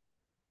hit.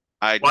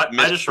 I What I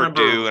missed just Purdue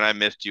remember. and I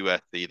missed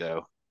USC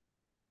though.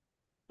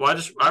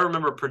 Well, I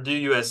remember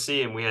Purdue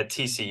USC and we had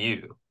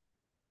TCU.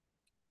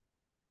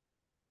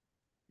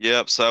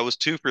 Yep. So I was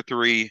 2 for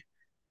 3.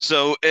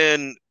 So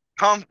in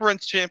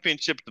conference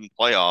championships and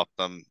playoffs,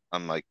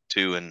 I'm like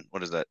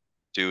what is that?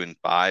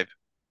 2-5.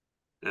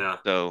 Yeah,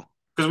 So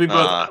because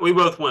uh, we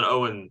both went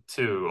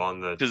 0-2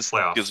 on the because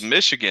playoffs.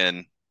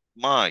 Michigan,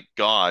 my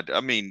God,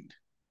 I mean,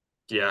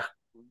 Yeah,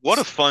 what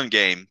a fun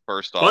game.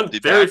 First off, fun, the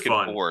very back and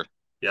fun. forth.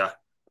 Yeah,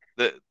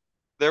 The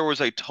There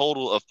was a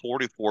total of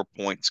 44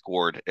 points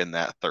scored in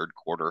that third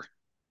quarter. I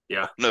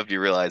yeah, don't know if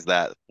you realize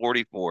that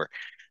 44.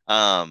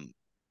 Um,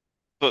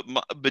 but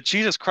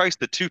Jesus Christ,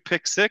 the 2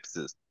 pick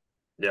sixes.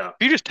 yeah,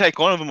 If you just take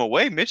one of them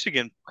away,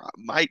 Michigan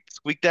might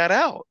squeak that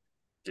out.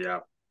 yeah.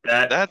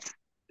 That That's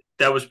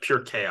that was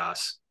pure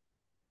chaos.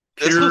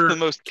 this was the Pure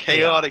most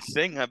chaotic chaos.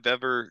 thing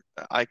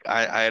I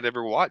had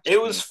ever watched.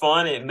 It was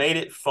fun. It made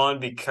it fun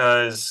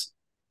because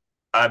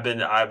I've been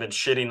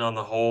shitting on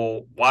the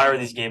whole. Why are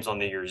these games on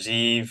New Year's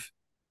Eve?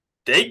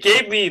 They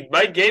gave me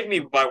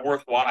my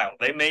worthwhile.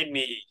 They made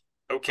me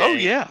Oh okay.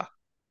 yeah,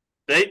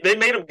 They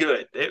made them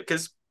good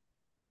because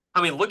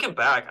I mean, looking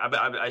back,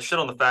 I shit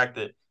on the fact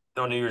that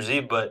they're on New Year's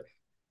Eve, but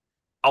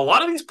a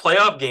lot of these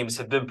playoff games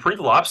have been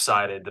pretty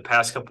lopsided the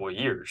past couple of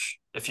years.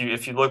 If you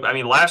look, I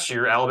mean, last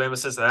year Alabama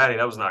Cincinnati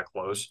that was not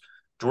close.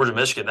 Georgia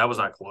Michigan that was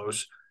not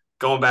close.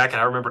 Going back,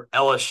 and I remember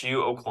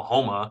LSU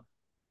Oklahoma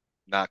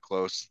not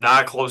close.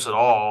 not close at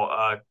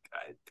all.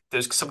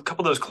 There's some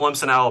couple of those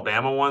Clemson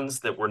Alabama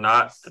ones that were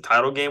not the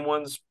title game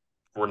ones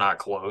were not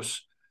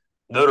close.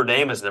 Notre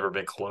Dame has never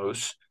been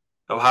close.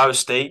 Ohio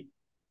State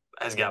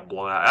has got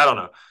blown out. I don't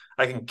know.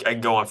 I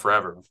can go on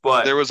forever,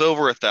 but There was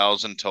over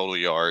 1,000 total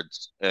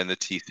yards in the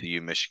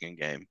TCU Michigan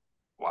game.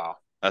 wow.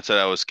 That's what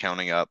I was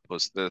counting up.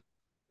 Was the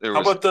There How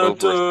was about that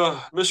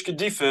over. Michigan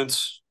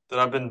defense that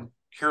I've been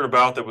hearing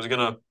about that was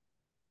gonna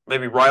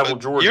maybe rival You're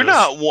Georgia's?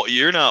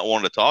 you're not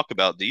one to talk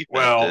about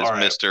Well, all defenses, right.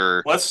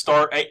 Mister. Let's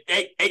start.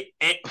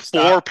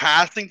 Four Stop.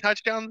 passing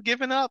touchdowns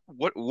given up.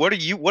 What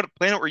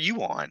planet were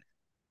you on?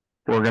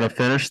 We're going to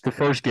finish the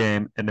first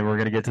game and then we're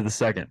going to get to the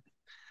second.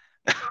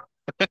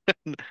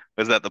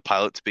 Was that the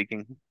pilot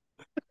speaking?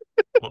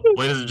 Well,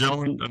 ladies and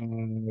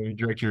gentlemen, we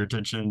direct your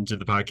attention to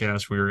the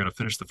podcast. We are going to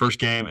finish the first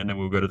game and then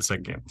we'll go to the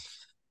second game.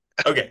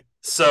 Okay,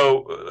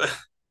 so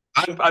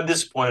I'm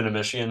disappointed in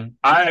Michigan.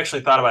 I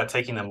actually thought about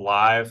taking them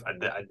live. I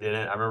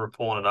didn't. I remember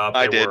pulling it up.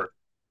 I They did. were.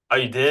 Oh,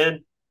 you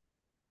did?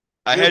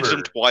 I hedged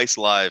them Goober. twice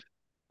live.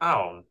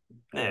 Oh,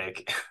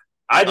 Nick.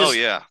 I Oh just.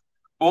 yeah,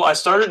 Well, I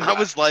started. I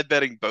was live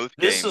betting both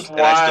This is games,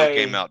 and I still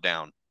came why. out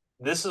down.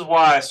 This is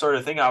why I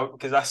started thinking out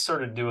because I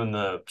started doing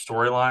the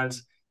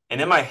storylines,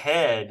 and in my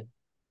head,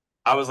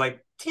 I was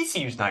like,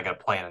 TCU's not going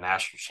to play in a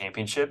national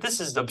championship. This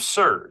is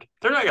absurd.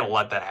 They're not going to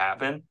let that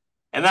happen.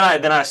 And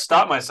then I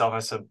stopped myself. I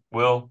said,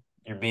 well,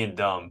 you're being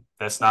dumb.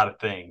 That's not a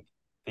thing.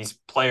 These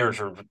players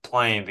are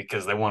playing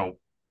because they want to.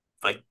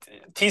 Like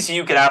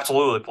TCU could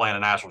absolutely play in a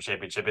national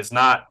championship. It's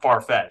not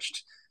far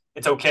fetched.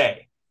 It's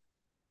okay.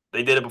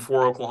 They did it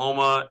before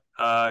Oklahoma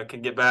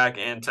could get back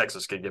and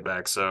Texas could get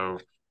back. So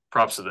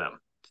props to them.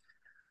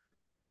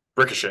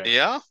 Ricochet.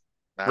 Yeah,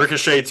 that's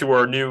Ricochet to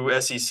our new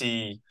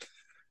SEC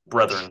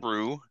brethren.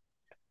 true.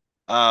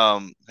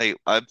 Hey,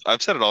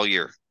 I've said it all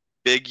year.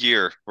 Big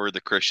year for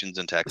the Christians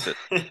in Texas.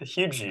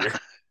 Huge year.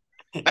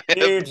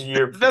 Huge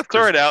year for the That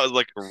started Christians. out as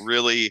like a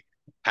really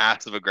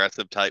passive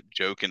aggressive type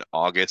joke in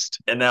August.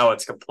 And now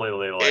it's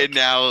completely And like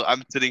now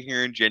I'm sitting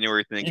here in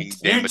January you thinking,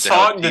 you damn it, to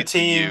hell with talked the TCU.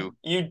 team.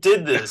 You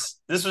did this.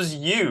 This was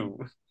you.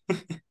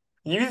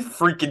 You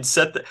freaking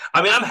set the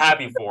I mean, I'm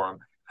happy for him.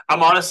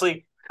 I'm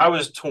honestly I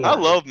was I torn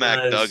love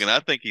Mac Duggan. because I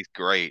think he's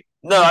great.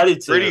 no, I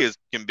did Pretty too. as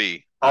can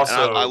be. I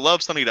Also,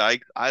 love Sonny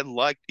Dykes. I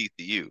like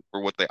TCU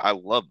for what I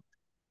love.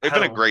 I They've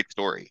had been a a great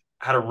story.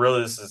 had a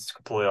really this is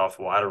completely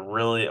awful. I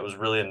was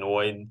really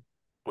annoyed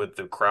with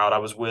the crowd I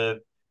was with.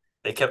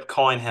 They kept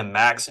calling him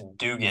Max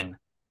Dugan.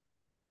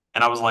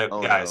 And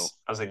Oh no.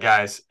 I was like,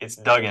 guys, it's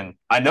Duggan.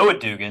 I know it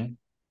Dugan,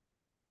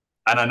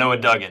 and I know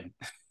it Duggan.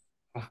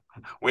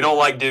 We don't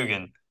like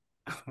Dugan.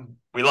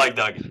 We like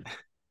Duggan.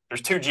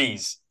 There's two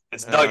G's.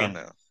 It's Oh Duggan.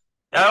 no.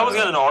 And I was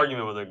getting Oh an no.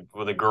 argument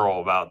with a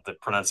girl about the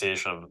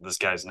pronunciation of this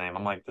guy's name.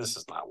 I'm like, this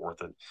is not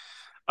worth it.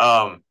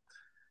 Um,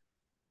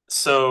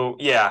 so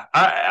yeah,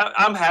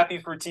 I'm happy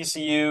for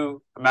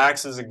TCU.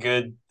 Max is a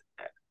good.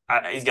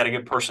 He's got a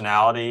good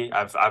personality.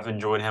 I've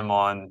enjoyed him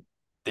on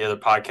the other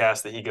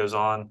podcast that he goes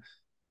on.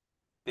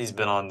 He's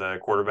been on the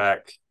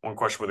quarterback, one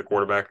question with the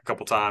quarterback a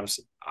couple times.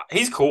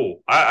 He's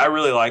cool. I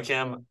really like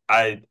him.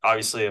 I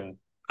obviously am.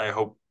 I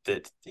hope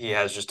that he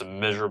has just a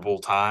miserable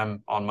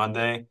time on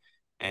Monday,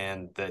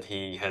 and that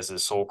he has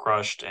his soul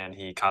crushed and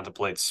he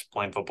contemplates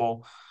playing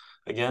football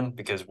again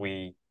because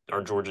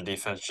our Georgia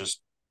defense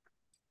just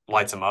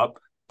lights him up.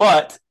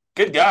 But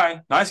good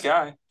guy, nice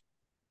guy.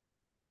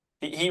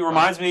 Well, He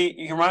reminds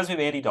me of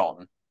Andy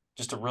Dalton,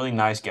 just a really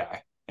nice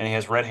guy, and he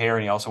has red hair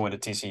and he also went to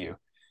TCU.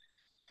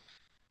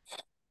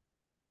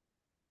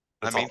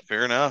 I That's mean, all.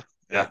 fair enough.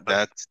 Yeah,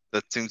 That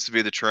seems to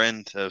be the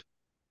trend of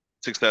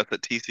success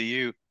at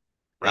TCU.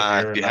 red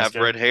If hair and you nice have guy.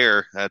 red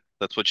hair,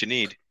 that's what you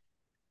need.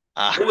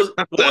 Uh,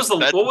 that's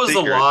What the was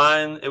the secret.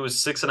 line? It was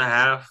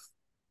 6.5,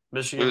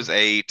 It was Michigan.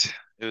 8.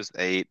 It was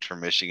 8 for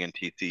Michigan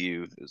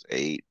TCU. It was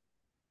 8.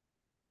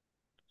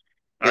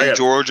 I And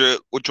got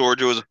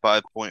Georgia was a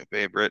 5-point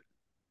favorite.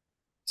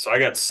 I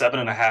got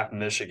 7.5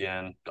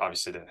 Michigan.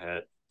 Obviously didn't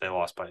hit. They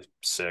lost by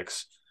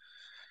 6.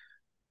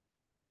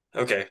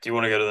 Okay, do you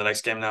want to go to the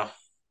next game now?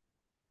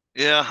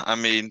 Yeah, I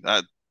mean,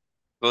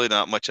 really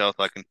not much else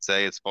I can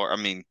say as far. I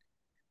mean,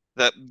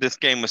 that this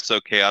game was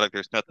so chaotic.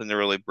 There's nothing to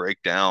really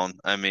break down.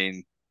 I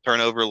mean,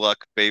 turnover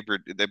luck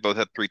favored. They both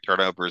had 3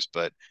 turnovers,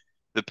 but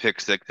the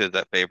pick sixes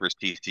that favors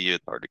TCU.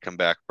 It's hard to come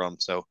back from.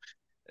 So,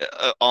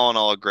 all in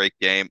all, a great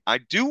game. I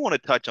do want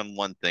to touch on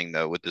one thing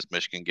though with this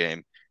Michigan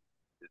game.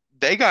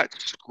 They got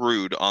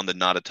screwed on the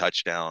not a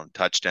touchdown,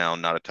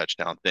 not a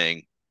touchdown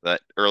thing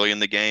that early in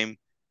the game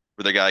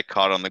where the guy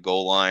caught on the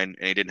goal line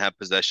and he didn't have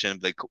possession.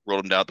 They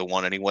rolled him down to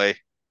one anyway.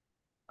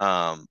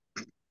 Um,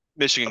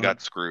 Michigan I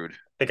got screwed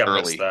think I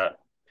missed early, that.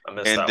 I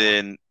missed and that one.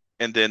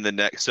 then the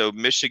next. So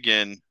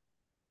Michigan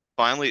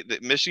finally,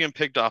 Michigan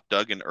picked off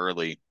Duggan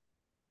early,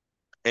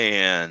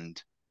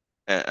 and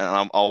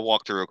I'll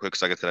walk through real quick.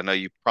 So like I said, I know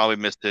you probably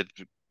missed it.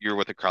 You're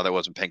with a crowd that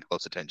wasn't paying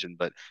close attention,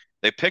 but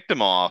they picked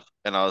him off,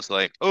 and I was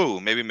like, oh,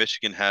 maybe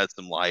Michigan has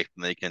some life,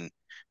 and they can,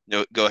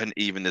 go ahead and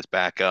even this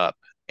back up.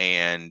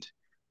 And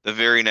the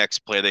very next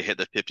play, they hit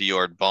the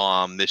 50-yard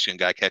bomb. Michigan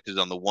guy catches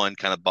on the one,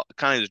 kind of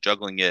just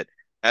juggling it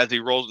as he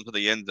rolls into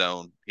the end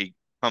zone. He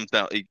comes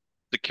down, he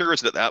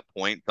secures it at that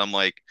point. So I'm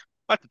like,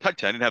 that's a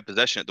touchdown. I didn't have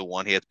possession at the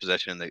one. He has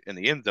possession in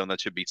the end zone.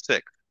 That should be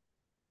 6.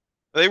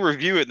 They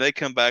review it and they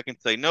come back and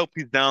say, nope,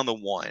 he's down the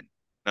one.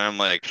 And I'm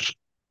like,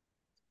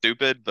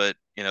 stupid, but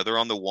they're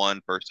on the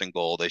one, first and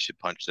goal. They should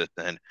punch this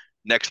in.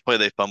 Next play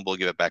they fumble,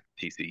 give it back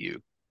to TCU.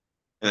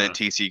 And then Hmm.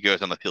 TCU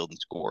goes on the field and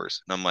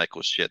scores. And I'm like,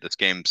 well shit, is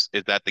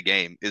that the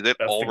game? Is it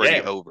That's the already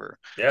game. over?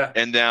 Yeah,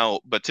 And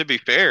now, but to be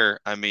fair,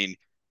 I mean,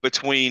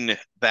 between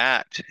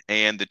that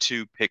and the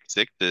 2 pick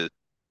sixes,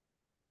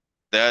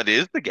 that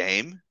is the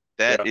game.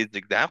 That yeah, is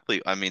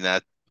exactly, I mean,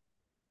 that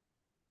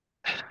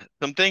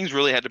some things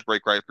really had to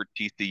break right for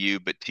TCU,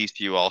 but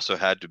TCU also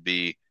had to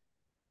be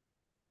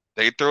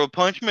they'd throw a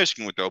punch,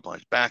 Michigan would throw a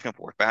punch, back and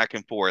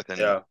forth. And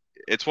yeah.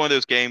 it's one of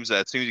those games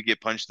that as soon as you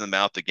get punched in the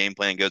mouth, the game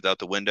plan goes out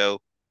the window.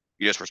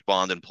 You just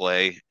respond and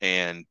play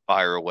and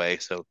fire away.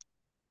 So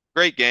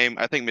great game.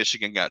 I think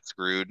Michigan got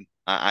screwed.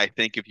 I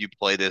think if you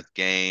play this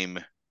game,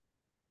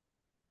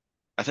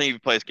 I think if you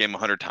play this game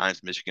 100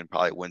 times, Michigan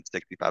probably wins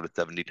 65 to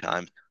 70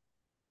 times, if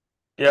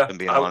Yeah, I'm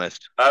being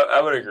honest.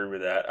 I would agree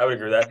with that. I would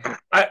agree with that.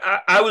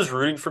 I was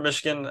rooting for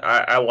Michigan.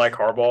 I like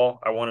Harbaugh.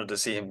 I wanted to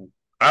see him.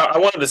 I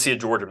wanted to see a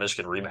Georgia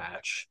Michigan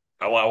rematch.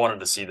 I wanted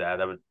to see that.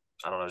 That would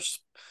I don't know,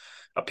 just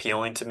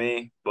appealing to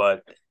me.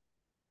 But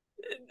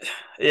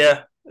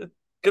yeah,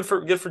 good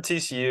for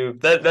TCU.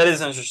 That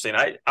is interesting.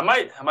 I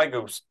might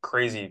go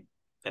crazy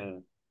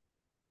and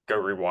go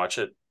rewatch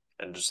it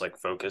and just like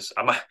focus.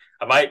 I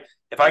might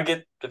if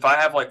I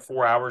have like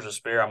 4 hours to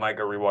spare, I might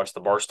go rewatch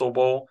the Barstool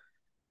Bowl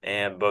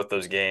and both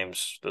those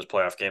games, those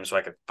playoff games, so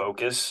I could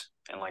focus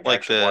and like Like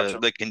actually watch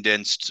them. the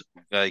condensed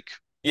like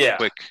Yeah,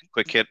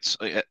 quick hits,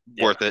 yeah,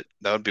 worth it.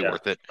 That would be yeah.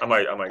 worth it. I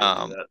might go do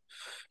Um, that.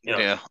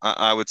 yeah,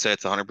 I would say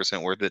it's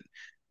 100% worth it.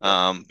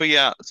 Yeah, But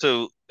yeah,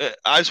 so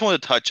I just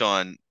want to touch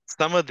on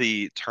some of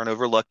the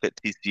turnover luck that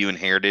TCU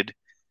inherited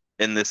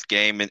in this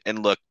game.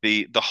 And look,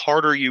 the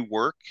harder you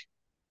work,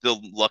 the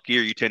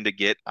luckier you tend to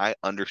get. I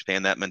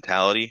understand that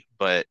mentality,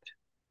 but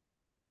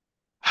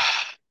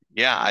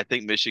yeah, I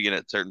think Michigan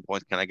at certain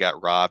points kind of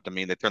got robbed. I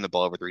mean, they turned the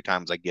ball over 3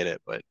 times. I get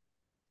it, but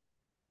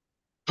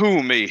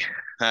who me?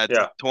 That's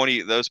yeah.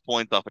 20. Those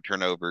points off of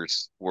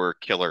turnovers were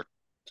killer,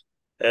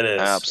 It is.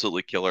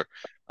 absolutely killer.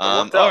 It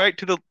worked All out. right,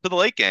 to the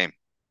late game.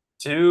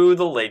 To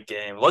the late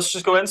game. Let's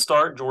just go ahead and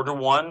start. Georgia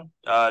won.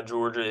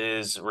 Georgia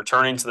is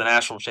returning to the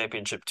national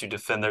championship to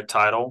defend their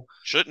title,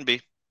 Shouldn't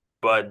be,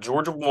 but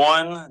Georgia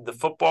won the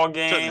football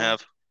shouldn't game.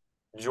 have.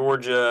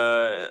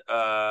 Georgia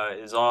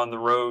is on the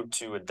road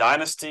to a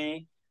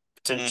dynasty,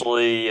 Mm,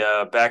 potentially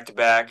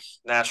back-to-back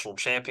national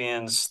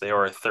champions. They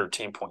are a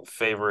 13-point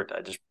favorite.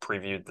 I just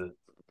previewed the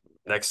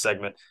next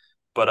segment,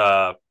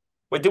 but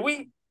wait, did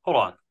we hold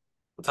on?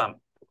 What time?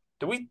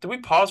 Did we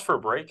pause for a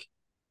break?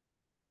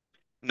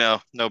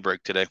 no, no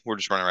break today. We're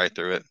just running right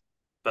through it.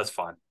 That's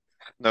fine.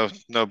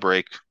 No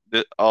break.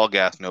 All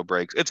gas, no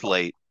breaks. It's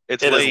late.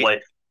 It's It is late.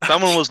 late.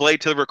 Someone was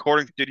late to the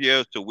recording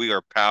studio, so we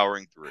are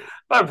powering through.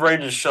 My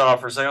brain just shut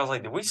off for a second. I was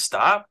like, did we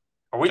stop?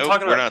 Are we Nope,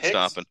 talking we're about not picks?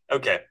 stopping.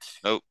 Okay.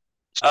 Nope.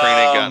 This train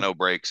ain't got Um, no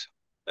brakes.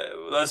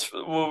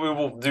 we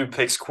will do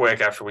picks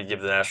quick after we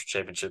give the national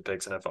championship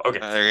picks and NFL. Okay.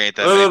 There ain't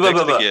that Blah, many blah, blah, picks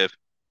blah, to blah. give.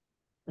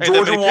 There ain't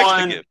that Georgia many picks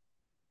to won. give.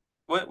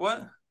 What?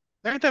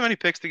 There ain't that many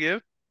picks to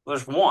give.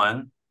 There's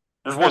one.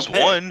 There's one There's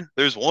pick, one.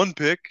 There's one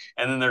pick.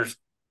 and then there's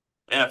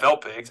NFL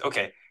picks.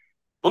 Okay.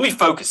 Let me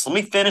focus. Let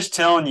me finish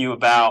telling you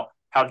about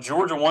how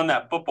Georgia won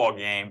that football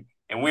game,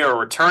 and we are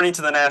returning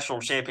to the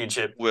national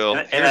championship, Well,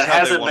 and here's that how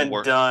they hasn't won been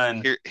work.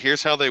 done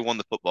Here's how they won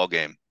the football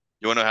game.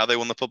 You want to know how they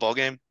won the football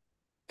game?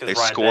 because They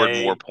Ryan scored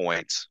more Day,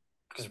 points.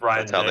 because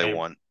That's Ryan how they Day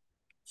won.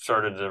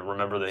 started to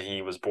remember that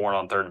he was born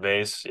on third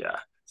base. Yeah.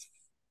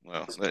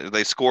 Well,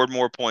 they scored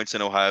more points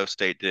than Ohio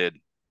State did,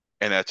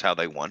 and that's how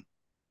they won.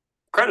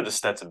 Credit to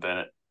Stetson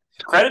Bennett.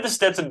 Credit to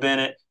Stetson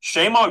Bennett.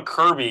 Shame on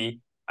Kirby.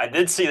 I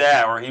did see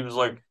that where he was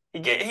like,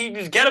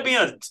 he's got to be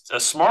a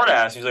smart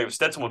ass. He's like, if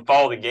Stetson would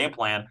follow the game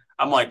plan.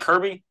 I'm like,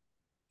 Kirby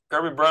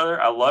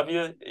brother, I love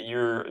you.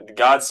 You're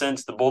God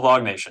sends the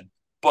Bulldog Nation.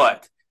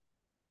 But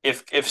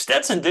if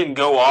Stetson didn't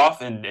go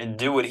off and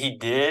do what he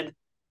did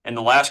in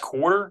the last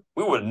quarter,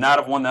 we would not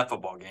have won that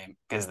football game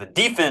because the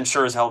defense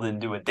sure as hell didn't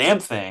do a damn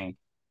thing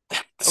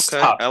to Okay,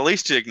 stop. at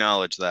least you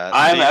acknowledge that. The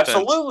I'm defense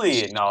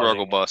absolutely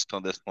struggle acknowledging it. bust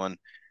on this one.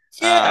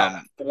 Yeah,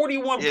 Um,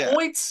 41 yeah,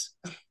 points.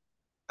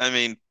 I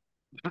mean,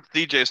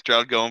 CJ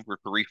Stroud going for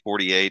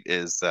 348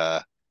 is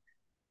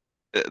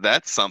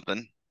that's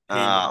something.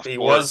 He he Four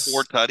was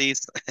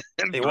tutties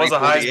and he was a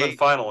Heisman 348.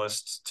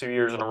 finalist 2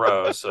 years in a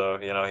row, so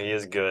he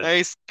is good.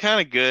 He's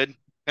kind of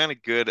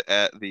good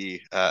at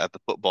the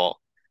football.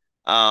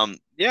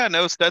 Yeah,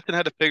 no, Stetson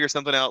had to figure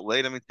something out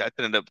late. I mean,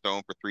 Stetson ended up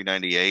throwing for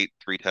 398,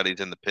 3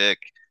 tutties in the pick.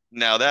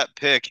 Now that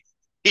pick,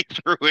 he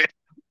threw it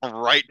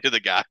right to the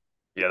guy.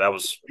 Yeah, that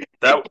was He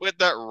that put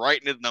that right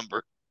in his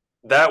number.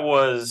 that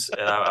was,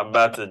 and I'm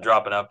about to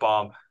drop an F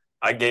bomb.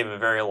 I gave a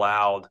very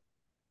loud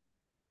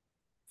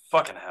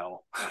fucking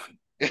hell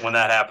when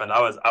that happened.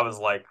 I was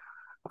like,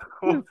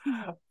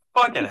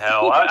 fucking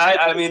hell.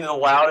 I mean the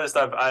loudest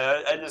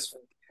I just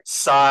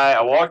sigh.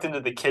 I walked into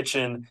the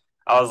kitchen.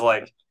 I was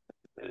like,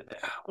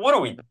 what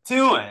are we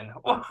doing?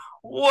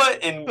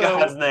 What in So,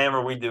 God's name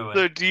are we doing?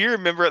 so do you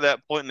remember at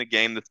that point in the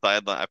game, the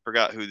sideline? I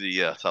forgot who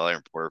the sideline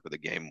reporter for the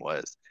game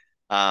was.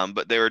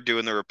 But they were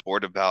doing the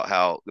report about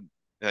how,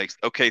 like,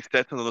 okay,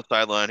 Stetson's on the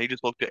sideline. He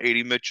just looked at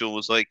AD Mitchell,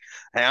 was like,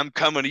 "Hey, I'm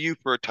coming to you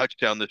for a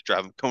touchdown this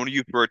drive. I'm coming to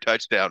you for a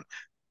touchdown."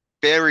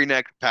 Very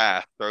next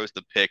pass, throws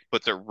the pick,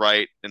 puts it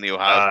right in the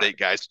Ohio Uh, State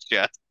guy's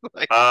chest.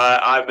 Like,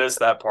 I missed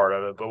that part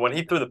of it, but when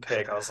he threw the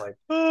pick, I was like,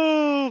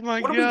 oh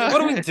my God.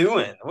 What are we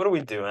doing? What are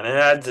we doing?"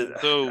 And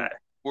So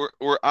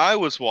where I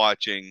was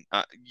watching,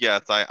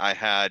 yes, I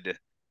had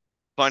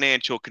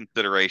financial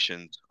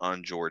considerations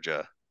on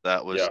Georgia.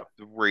 That was yeah,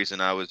 the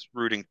reason I was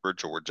rooting for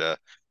Georgia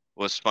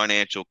was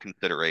financial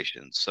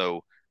considerations.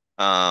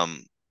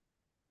 Um,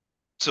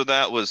 so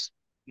that was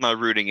my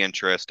rooting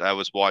interest. I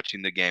was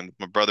watching the game with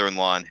my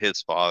brother-in-law and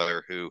his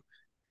father, who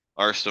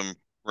are some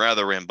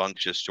rather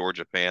rambunctious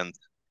Georgia fans.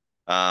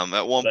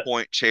 At one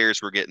point,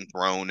 chairs were getting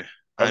thrown.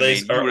 are I they?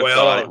 mean, you would have Wait,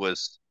 hold thought it on.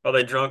 was. Are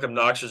they drunk,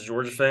 obnoxious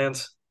Georgia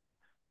fans?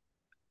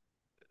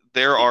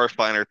 There are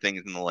finer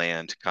things in the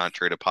land,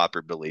 contrary to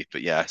popular belief,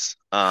 but yes.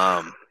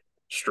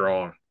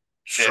 Strong,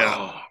 Yeah,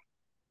 strong.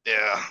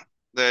 yeah.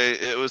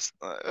 It was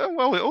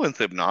well, I wouldn't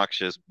say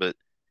obnoxious, but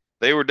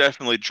They were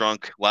definitely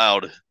drunk,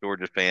 loud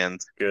Georgia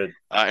fans. Good.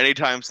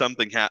 Anytime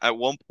something at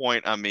one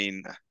point, I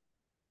mean,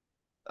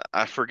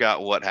 I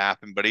forgot what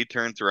happened, but he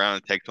turns around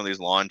and takes one of these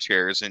lawn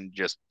chairs and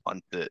just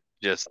punts it.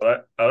 Just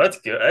That's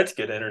good. That's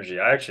good energy.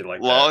 I actually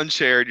like that. lawn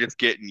chair just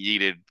getting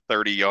yeeted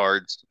 30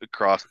 yards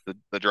across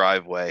the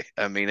driveway.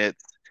 I mean,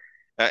 it's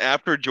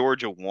after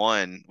Georgia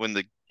won when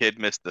the kid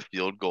missed the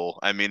field goal.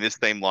 I mean, this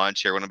same lawn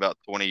chair went about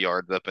 20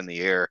 yards up in the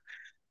air.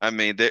 I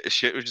mean, that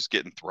shit was just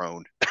getting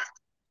thrown.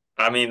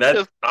 I mean that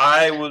Just,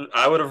 I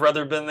would have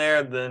rather been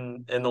there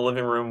than in the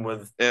living room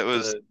with it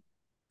was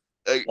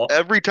the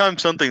every time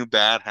something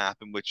bad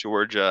happened with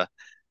Georgia,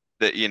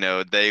 that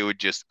they would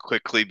just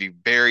quickly be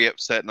very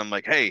upset, and I'm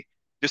like, hey,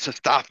 just a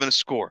stop and a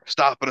score,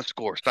 stop and a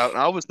score, stop. And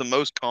I was the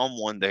most calm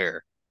one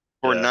there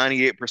for yeah.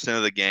 98%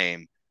 of the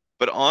game.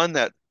 But on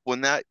that,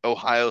 when that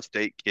Ohio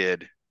State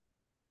kid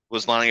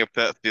was lining up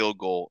that field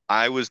goal,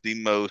 I was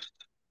the most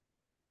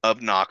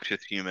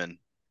obnoxious human.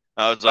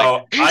 I was like,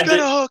 Oh, he's I gonna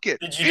did. hook it.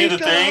 Did you do He's the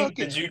gonna thing? hook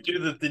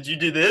it. Did you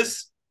do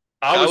this?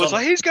 I I was was on.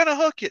 like, he's gonna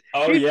hook it.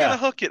 Oh He's gonna yeah.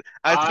 hook it.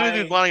 As soon as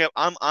he's I. lining up,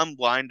 I'm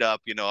lined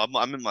up.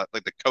 I'm in like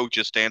the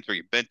coach's stance where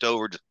you bent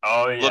over, just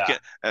Oh looking, yeah.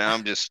 and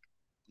I'm just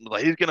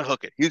like, he's gonna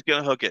hook it. He's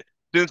gonna hook it.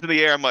 As soon as in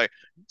the air, I'm like,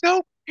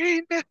 nope,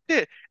 he missed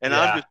it, and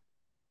I'm Yeah. just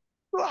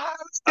Oh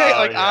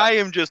like yeah. I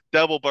am just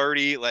double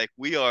birdie. Like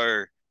we Full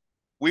are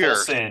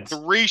send.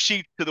 three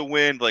sheets to the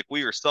wind. Like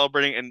we are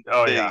celebrating, and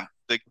Oh yeah.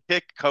 the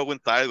kick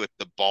coincided with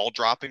the ball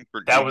dropping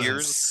for That was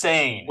juniors,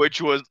 insane.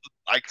 which was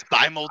like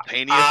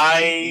simultaneously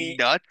I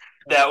nuts.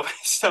 that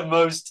was the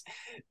most.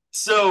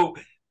 So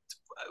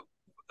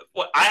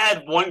well, I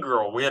had one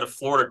girl. We had a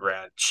Florida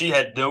grad. She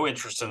had no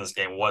interest in this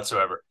game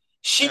whatsoever.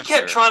 She Yeah,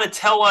 kept sure. trying to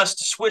tell us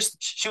to switch.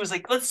 She was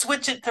like, "Let's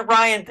switch it to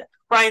Ryan."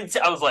 Ryan.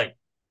 I was like,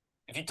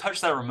 "If you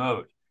touch that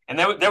remote," and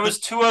there was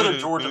two other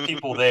Georgia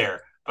people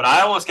there, but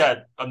I almost got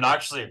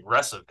obnoxiously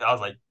aggressive. I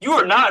was like, "You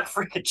are not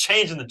freaking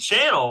changing the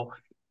channel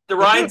to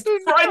Ryan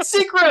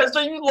Seacrest. So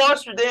you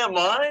lost your damn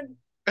mind."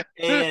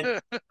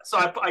 And so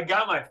I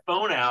got my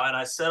phone out and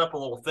I set up a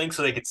little thing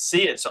so they could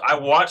see it. So I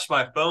watched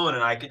my phone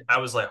and I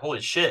was like,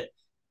 "Holy shit,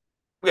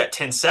 we got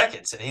 10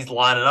 seconds," and he's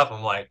lining up.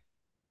 I'm like,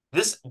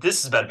 this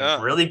is about to be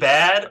uh, really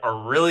bad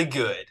or really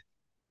good.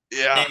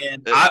 yeah.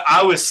 And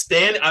I was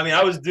standing, I mean,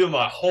 I was doing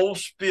my whole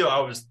spiel.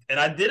 And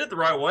I did it the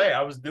right way.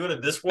 I was doing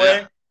it this Yeah.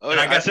 way. Oh And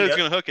yeah. I I got said it's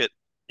the, gonna hook it.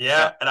 Yeah.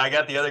 yeah, and I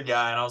got the other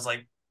guy and I was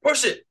like,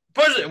 push it.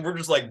 And we're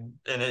just like,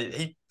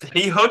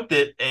 he hooked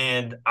it.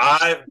 And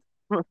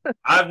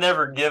I've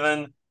never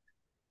given,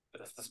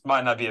 this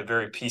might not be a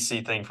very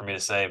PC thing for me to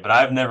say, but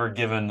I've never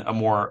given a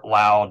more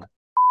loud,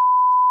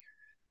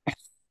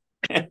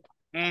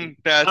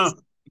 That's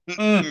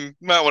mm.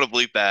 might want to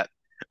bleep that.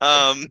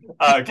 Um,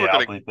 Okay, we're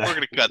I'll gonna bleep we're that.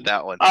 gonna cut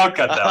that one. I'll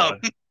cut that Um,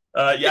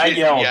 one. Yeah,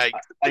 yikes.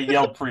 I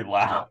yelled pretty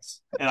loud,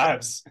 and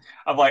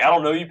I'm like, I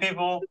don't know you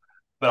people,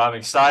 but I'm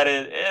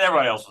excited, and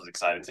everybody else was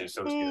excited too,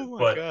 so it was good. Oh my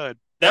But God.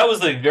 that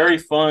was a very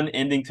fun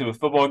ending to a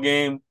football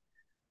game.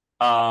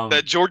 That Um,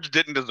 Georgia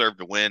didn't deserve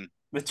to win.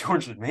 the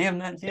Georgia, man,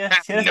 that yeah,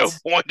 At yeah, no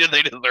point did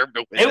they deserve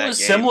to win it that was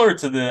game. similar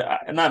to the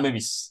not maybe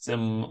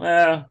sim.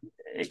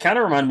 It kind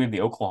of reminded me of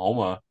the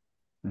Oklahoma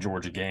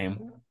Georgia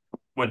game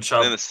when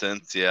In a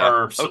sense,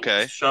 yeah.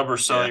 Okay. Chubb or Yeah.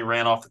 Sony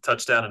ran off the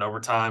touchdown in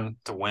overtime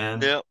to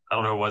win. Yeah. I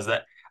don't know who was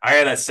that. I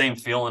had that same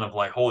feeling of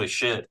like, holy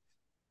shit,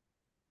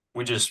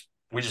 we just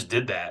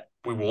did that.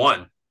 We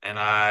won, and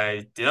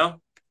Yeah.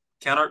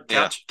 count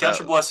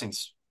your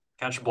blessings,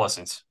 count your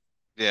blessings.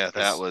 Yeah. That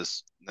 'Cause-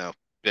 was no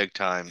big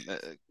time.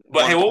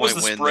 but hey, One what was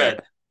point the win there.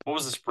 spread? What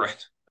was the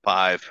spread?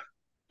 5-1.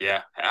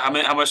 Yeah,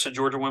 how much did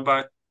Georgia win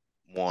by?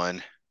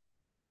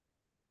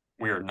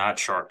 We are not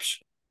sharps.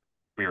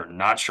 We are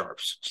not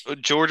sharps.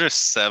 Georgia's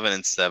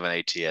 7-7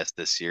 ATS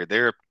this year.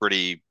 They're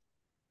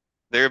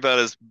about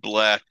as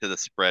black to the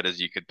spread as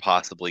you could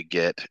possibly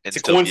get and It's a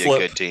still coin be a flip.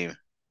 good team.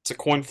 It's a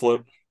coin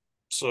flip.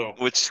 So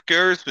Which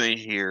scares me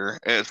here.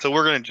 So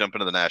we're going to jump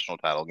into the national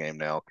title game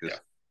now because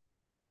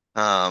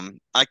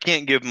I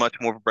can't give much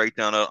more of a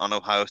breakdown on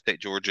Ohio State,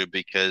 Georgia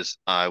because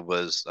I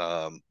was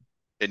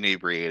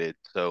inebriated.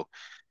 So,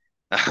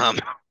 um,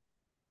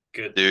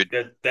 good. dude,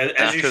 That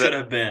as you after should that,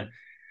 have been.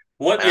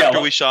 What? Yeah. after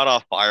we shot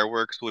off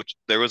fireworks, which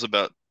there was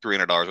about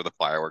 $300 worth of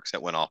fireworks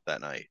that went off that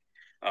night.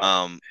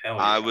 Oh, hell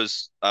I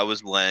yeah.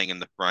 was laying in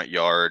the front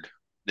yard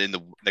in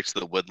the next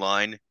to the wood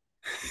line,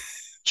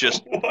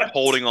 just What?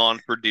 holding on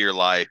for dear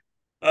life.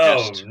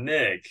 Oh, Just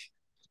Nick.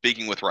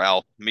 speaking with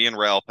Ralph. Me and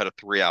Ralph had a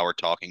 3 hour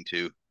talking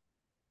to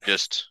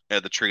just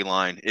at the tree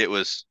line. It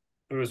was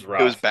It was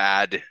Ralph.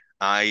 bad.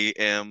 I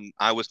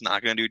was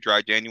not going to do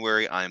dry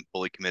January. I am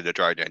fully committed to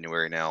dry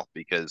January now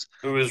because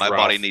Who is my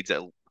body Ralph? needs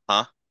it.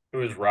 Huh?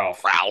 Who is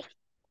Ralph? Ralph.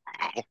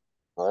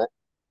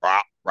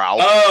 Ralph.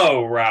 Ralph.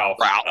 Oh, Ralph.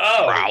 Ralph.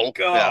 Oh, Ralph.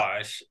 Yeah.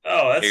 gosh.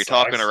 Oh, that You're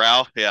talking to sucks.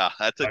 Ralph? Yeah.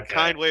 That's a Okay.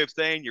 kind way of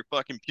saying you're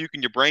fucking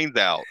puking your brains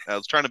out. I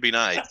was trying to be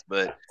nice,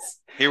 but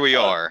here we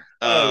Uh, are.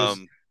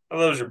 that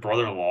was your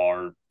brother-in-law.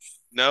 Or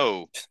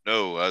No,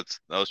 no, I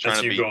was trying that's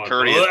to you be going,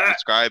 courteous "Ugh,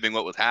 describing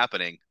what was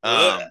happening.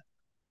 ugh."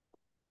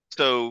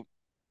 So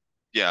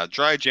yeah,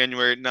 dry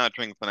January, not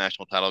drinking for the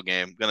national title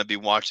game. Going to be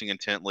watching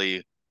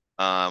intently,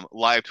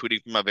 live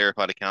tweeting from my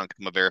verified account, 'cause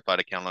I'm a verified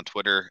account on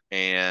Twitter,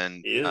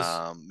 and He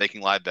is.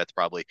 making live bets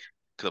probably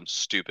because I'm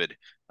stupid.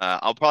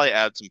 I'll probably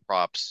add some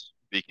props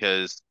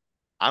because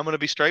I'm going to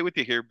be straight with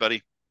you here,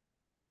 buddy.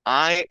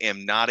 I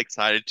am not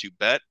excited to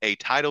bet a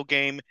title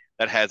game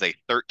that has a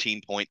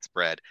 13-point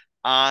spread.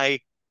 I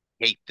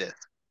hate this.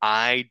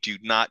 I do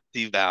not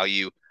see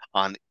value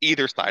on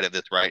either side of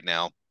this right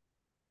now,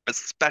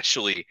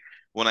 especially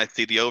when I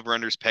see the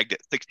over-unders pegged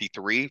at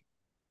 63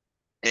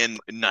 and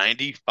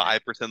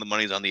 95% of the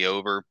money's on the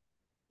over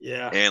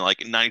Yeah. and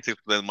like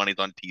 96% of the money's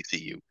on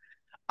TCU.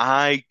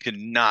 I could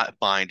not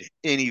find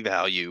any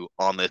value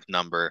on this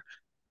number,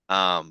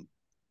 um,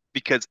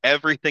 because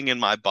everything in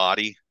my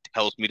body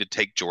tells me to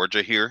take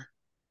Georgia here.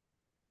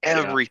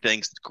 Yeah.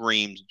 Everything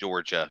screams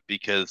Georgia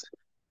because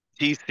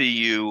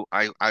TCU,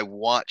 I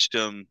watched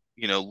them,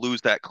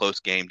 lose that close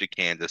game to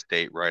Kansas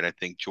State, right? I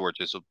think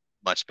Georgia's a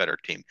much better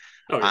team.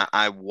 Oh yeah.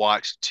 I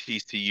watched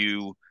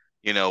TCU,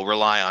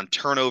 rely on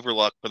turnover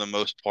luck for the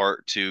most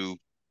part to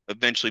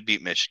eventually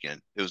beat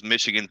Michigan. It was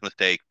Michigan's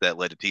mistake that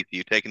led to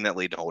TCU taking that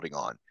lead and holding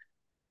on.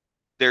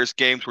 There's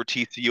games where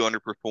TCU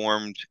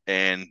underperformed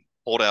and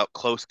pulled out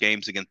close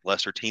games against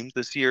lesser teams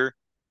this year,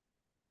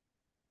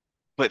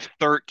 but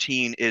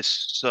 13 is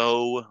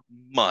so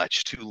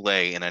much to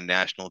lay in a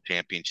national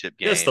championship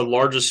That's the game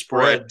largest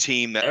for a spread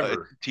team that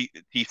ever.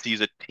 TC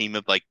is a team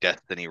of like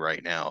destiny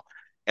right now,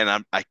 and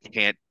I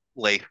can't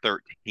lay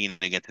 13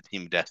 against a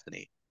team of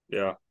destiny.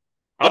 Yeah.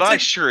 But I'll I take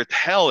sure as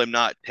hell am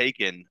not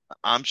taking.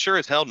 I'm sure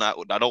as hell not.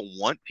 I don't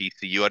want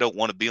TCU. I don't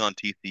want to be on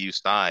TCU's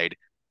side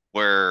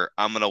where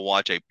I'm gonna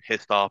watch a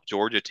pissed off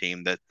Georgia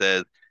team that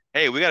says,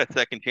 "Hey, we got a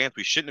second chance.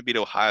 We shouldn't have beat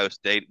Ohio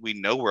State. We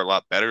know we're a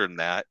lot better than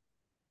that,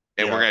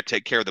 and we're yeah. going to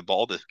take care of the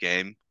ball this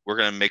game. We're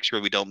going to make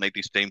sure we don't make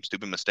these same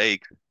stupid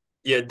mistakes."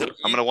 Yeah,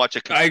 I'm going to watch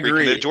a I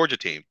recommitted agree. Georgia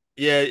team.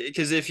 Yeah,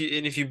 because if you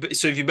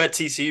bet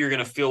TC, you're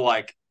gonna feel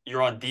like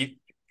you're on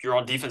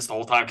defense the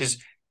whole time.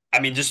 Because I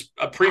mean, just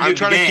a preview I'm of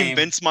the trying to game.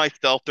 convince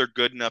myself they're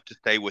good enough to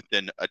stay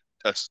within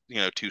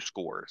two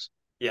scores.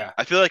 Yeah,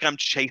 I feel like I'm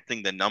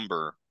chasing the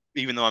number,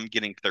 even though I'm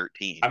getting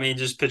 13. I mean,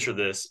 just picture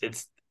this.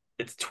 It's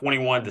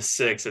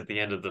 21-6 at the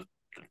end of the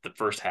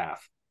first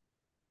half.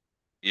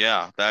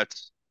 Yeah,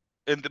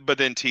 but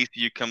then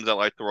TCU comes out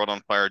like the world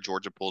on fire.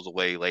 Georgia pulls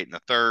away late in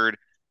the third,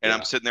 and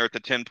I'm Yeah, sitting there with the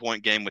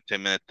 10-point game with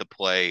 10 minutes to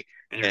play,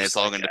 and you're and just it's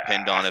all like, going to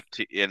depend on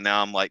and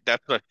now I'm like,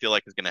 that's what I feel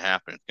like is going to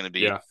happen. It's going to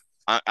be, yeah,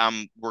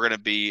 we're going to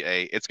be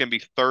it's going to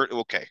be third.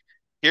 Okay,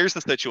 here's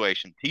the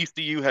situation.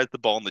 TCU has the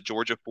ball in the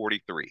Georgia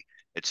 43.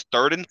 It's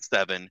 3rd and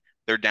 7.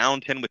 They're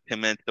down 10 with 10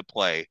 minutes to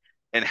play,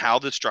 and how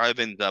this drive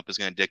ends up is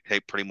going to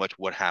dictate pretty much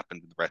what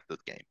happens in the rest of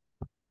this game.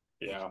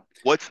 yeah.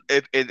 What's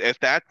if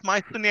that's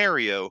my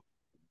scenario,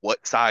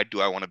 what side do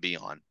I want to be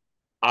on?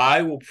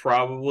 I will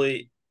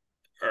probably.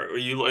 Are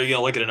you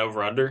gonna look at an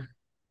over under?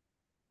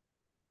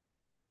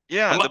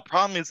 Yeah, I'm. the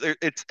problem is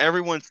it's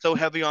everyone's so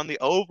heavy on the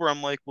over.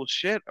 I'm like, well,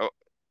 shit.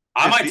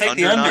 I Is might the take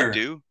the under not under.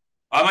 due?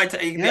 I might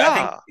take. I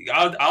think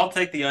Yeah, I'll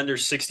take the under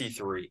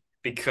 63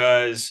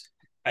 because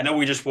I know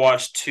we just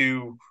watched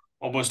two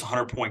almost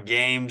 100-point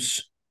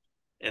games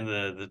in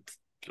the.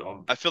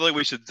 I feel like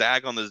we should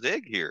zag on the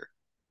zig here.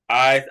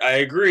 I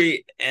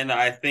agree, and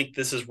I think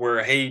this is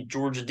where, hey,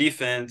 Georgia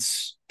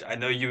defense, I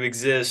know you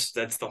exist.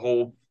 That's the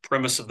whole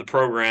premise of the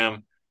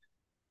program.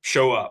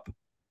 Show up.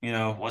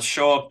 Let's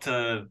show up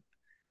to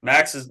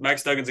Max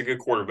Duggan's a good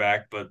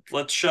quarterback, but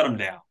let's shut him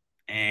down.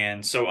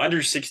 And so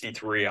under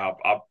 63,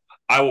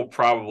 I will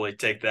probably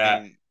take I that.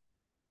 mean,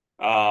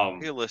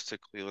 Um,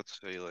 realistically, let's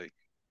say like,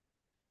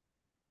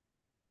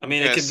 I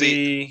mean, it yeah. could See,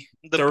 be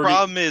the 30.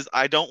 problem is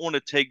I don't want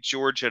to take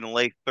Georgia and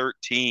lay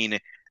 13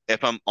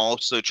 if I'm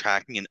also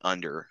tracking an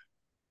under.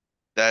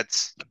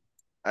 That's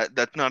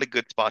that's not a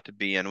good spot to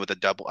be in with a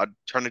double. I'm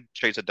trying to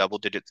chase a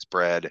double-digit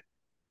spread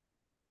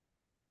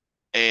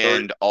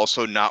 30, and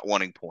also not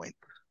wanting points.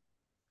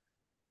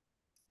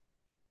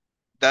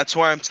 That's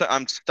why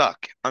I'm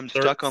stuck. I'm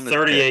stuck on this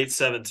pick.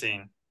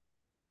 38-17.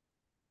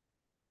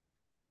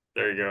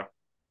 There you go.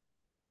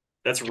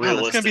 That's God,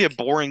 that's gonna be a realistic.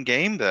 boring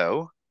game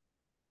though.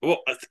 Well,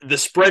 the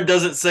spread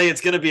doesn't say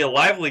it's going to be a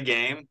lively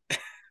game.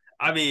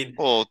 I mean,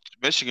 Well,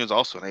 Michigan's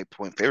also an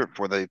 8-point favorite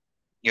before they,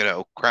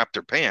 crap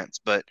their pants.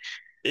 But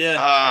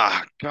yeah,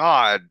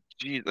 God,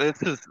 geez,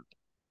 this is.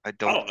 I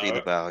I don't don't see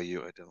the know.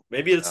 value. I don't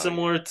Maybe see the it's value.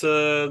 similar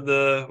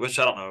to which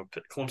I don't know.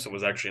 Clemson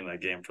was actually in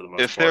that game for the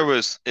most part.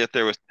 If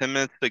there was 10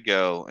 minutes to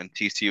go and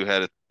TCU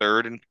had a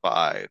 3rd and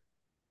 5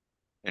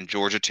 in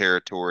Georgia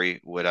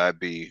territory, would I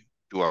be?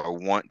 Do I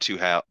want to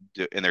have?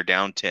 And they're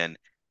down 10.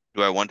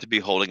 Do I want to be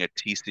holding a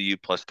TCU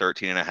plus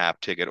 13.5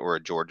 ticket or a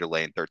Georgia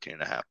lane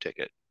 13.5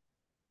 ticket?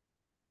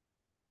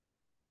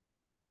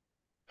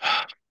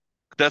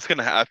 That's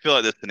gonna. I feel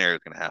like this scenario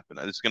is gonna happen.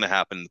 This is gonna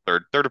happen in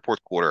the third or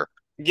fourth quarter.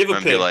 Give a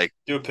I'm gonna be pick. like,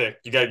 Do a pick.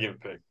 You got to give a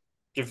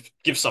pick.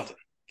 Give something.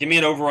 Give me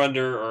an over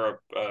under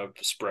or a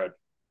spread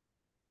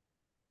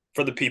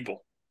for the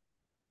people.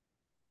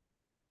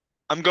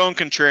 I'm going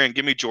contrarian.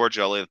 Give me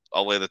Georgia.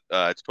 I'll lay the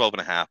it's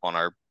 12.5 on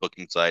our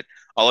booking site.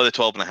 I'll lay the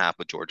 12.5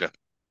 with Georgia.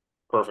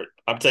 Perfect.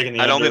 I'm taking the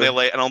I don't think they under.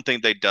 lay. I don't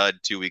think they dud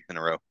 2 weeks in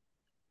a row.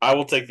 I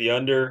will take the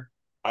under.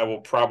 I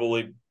will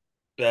probably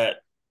bet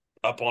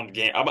up on the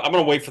game. I'm going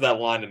to wait for that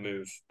line to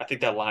move. I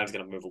think that line's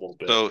going to move a little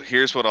bit. So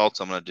here's what else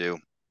I'm gonna do.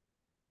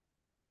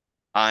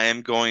 I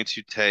am going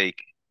to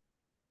take.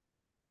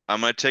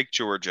 I'm gonna take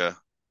Georgia,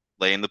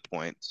 laying the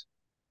points.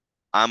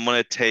 I'm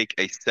gonna take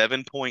a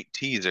 7-point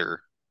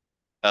teaser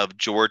of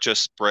Georgia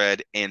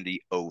spread and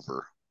the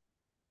over.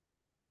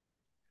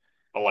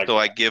 I like So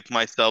I that. give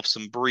myself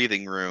some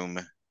breathing room,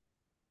 I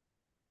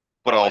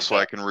but like also I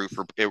that. can root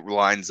for it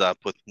lines up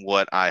with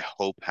what I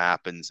hope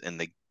happens in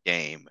the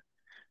game.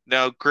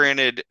 Now,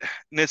 granted,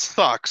 this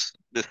sucks.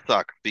 This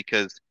sucks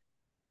because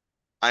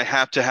I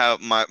have to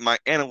have my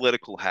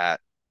analytical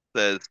hat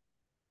says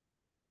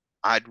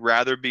I'd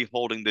rather be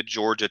holding the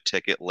Georgia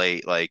ticket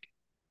late. Like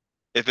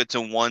if it's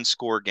a one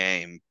score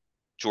game,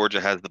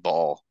 Georgia has the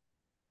ball.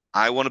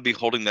 I want to be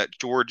holding that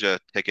Georgia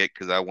ticket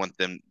because I want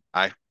them.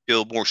 I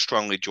feel more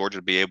strongly Georgia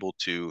to be able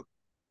to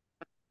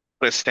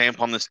put a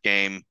stamp on this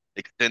game,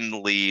 extend the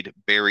lead,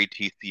 bury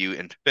TCU,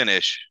 and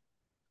finish.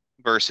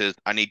 Versus,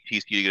 I need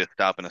TCU to get a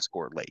stop and a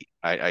score late.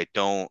 I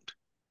don't.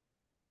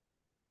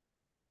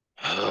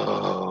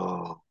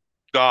 Oh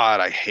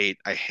God, I hate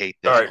All this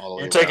right. all the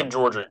You're way taking around.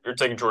 Georgia. You're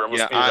taking Georgia. I'm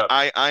going to Yeah, speed it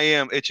I, up. I I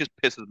am. It just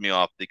pisses me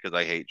off because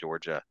I hate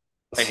Georgia.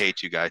 I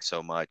hate you guys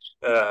so much.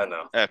 I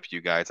know. F you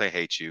guys. I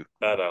hate you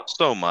I know.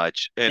 so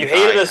much. You And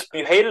hated us.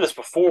 You hated us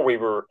before we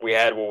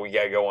had what we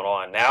got going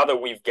on. Now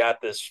that we've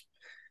got this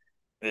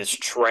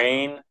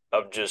train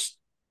of just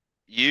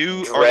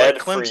you are like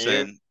dread for you.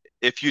 Clemson.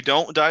 If you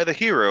don't die the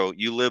hero,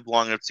 you live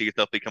long enough to see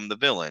yourself become the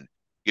villain.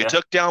 You Yeah,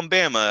 took down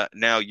Bama.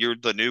 Now you're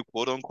the new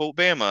quote unquote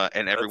Bama,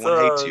 and that's everyone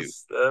hates you.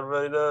 us.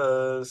 Everybody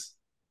does.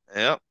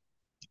 Yep.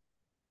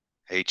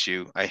 Hate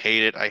you. I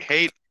hate it. I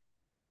hate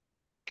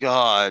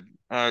God.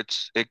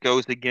 It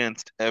goes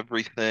against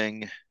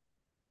everything.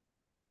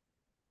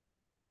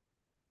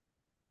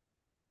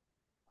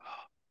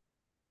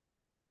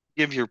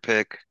 Give your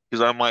pick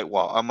because I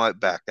might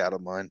back out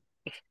of mine.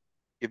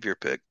 Give your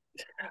pick.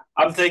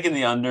 I'm taking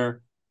the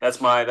under. That's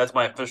my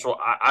official.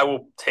 I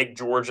will take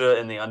Georgia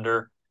in the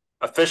under.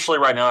 Officially,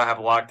 right now, I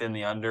have locked in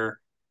the under.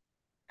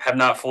 Have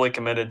not fully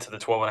committed to the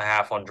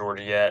 12.5 on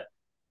Georgia yet.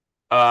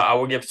 I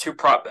will give two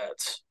prop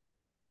bets.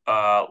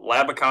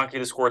 Lab McConkey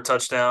to score a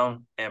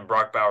touchdown and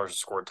Brock Bowers to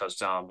score a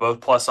touchdown. Both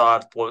plus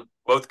odds,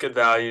 both good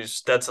values.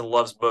 Stetson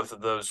loves both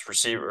of those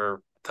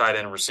receiver, tight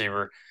end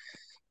receiver.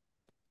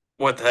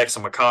 What the heck's a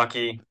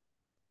McConkey?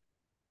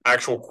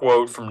 Actual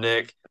quote from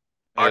Nick.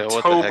 Yeah,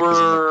 what the heck is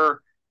a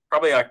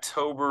Probably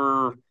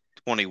October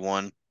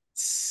 21?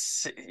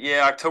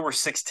 yeah, October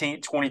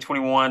 16th,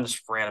 2021,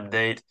 just random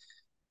date.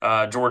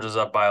 Georgia's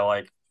up by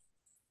like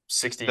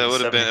 60, That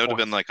would have 70 been it would have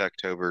been points. like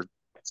October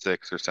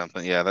 6th or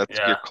something. Yeah, that's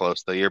you're Yeah.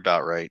 close though. You're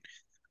about right.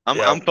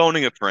 Yeah. I'm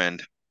phoning a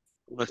friend.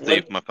 Let's see What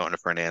if my phone a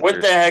friend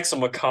what the answers. heck's a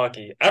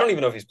McConkey? I don't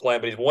even know if he's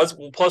playing, but he's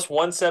plus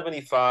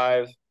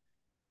 175,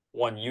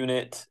 one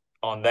unit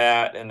on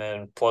that, and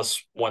then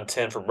plus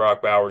 110 for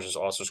Brock Bowers, just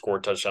also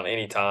scored a touchdown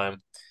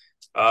anytime.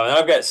 And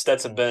I've got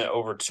Stetson Bennett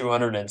over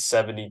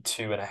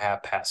 272 and a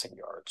half passing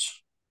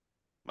yards.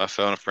 My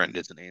phone a friend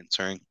isn't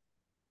answering.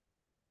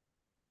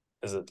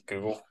 Is it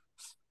Google?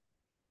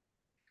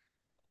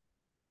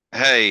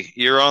 Hey,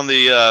 you're on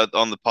the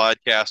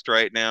podcast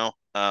right now.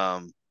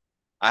 I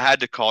had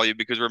to call you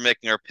because we're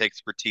making our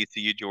picks for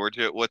TCU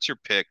Georgia. What's your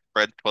pick?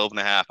 Spread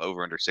 12.5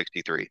 over under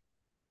 63.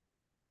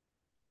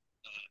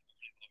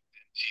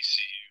 TCU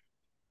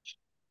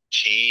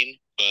keen,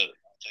 but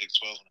I'll take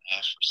 12.5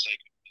 for sake.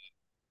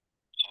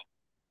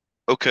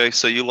 Okay,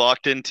 so you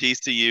locked in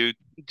TCU.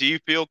 Do you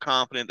feel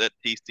confident that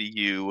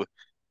TCU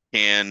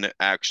can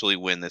actually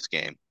win this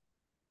game?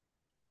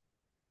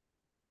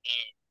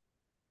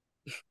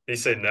 He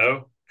said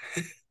no.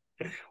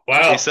 He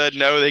Wow. said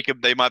no,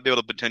 they might be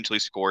able to potentially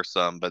score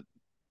some, but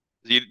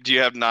do you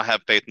have not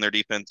have faith in their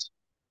defense?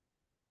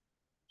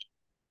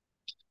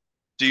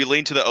 Do you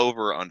lean to the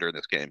over or under in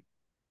this game?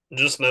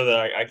 Just know that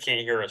I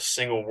can't hear a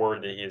single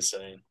word that he is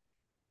saying.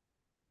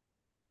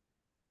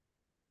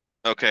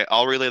 Okay,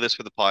 I'll relay this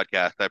for the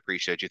podcast. I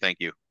appreciate you. Thank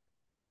you.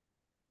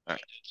 All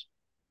right.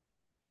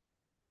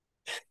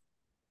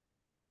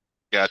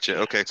 Gotcha.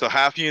 Okay, so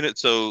half unit.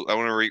 So I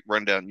want to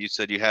run down. You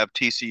said you have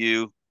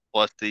TCU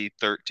plus the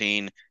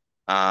 13.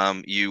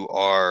 You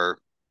are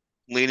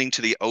leaning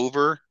to the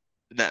over,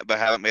 but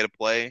haven't made a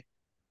play,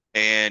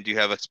 and you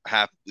have a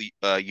half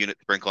unit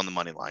sprinkle on the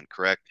money line,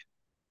 correct?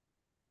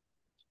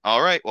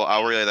 All right. Well,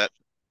 I'll relay that.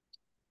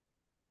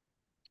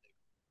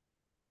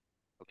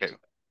 Okay.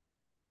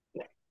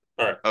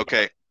 All right.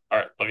 Okay. All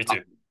right. Love you I'll,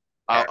 too.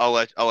 All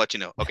right. I'll let you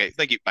know. Okay.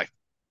 Thank you. Bye.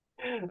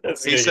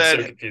 That's He gonna get so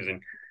said.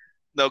 confusing.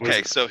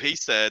 Okay. So he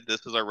said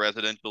this is our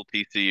residential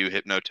TCU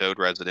Hypnotoad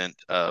resident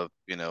of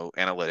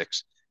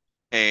analytics,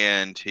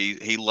 and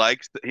he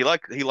liked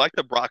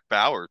the Brock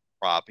Bowers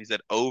prop. He said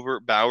over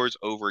Bowers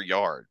over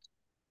yards.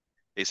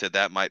 He said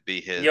that might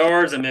be his.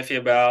 Yards I'm iffy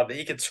about.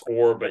 He could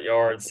score, but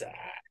yards.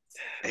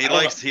 I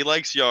don't know. He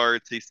likes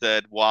yards. He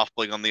said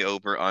waffling on the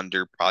over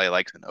under, probably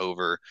likes an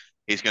over.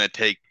 He's going to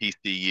take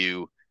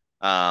TCU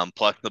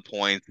plus the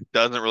points.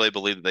 Doesn't really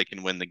believe that they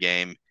can win the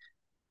game.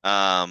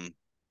 Um,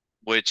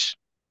 which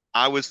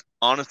I was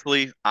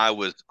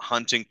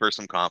hunting for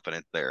some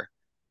confidence there.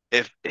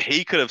 If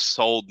he could have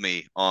sold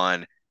me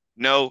on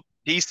no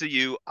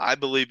TCU, I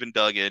believe in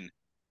Duggan.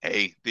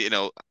 Hey,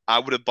 I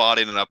would have bought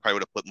in and I probably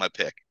would have flipped my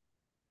pick.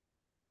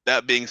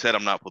 That being said,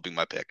 I'm not flipping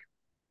my pick.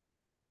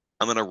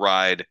 I'm going to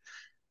ride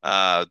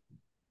uh,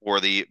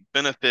 for the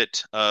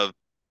benefit of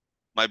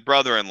my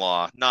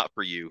brother-in-law, not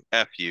for you,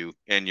 F you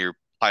and your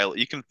pilot.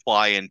 You can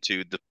fly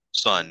into the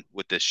sun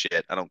with this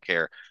shit. I don't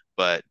care.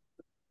 But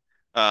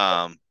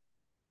um,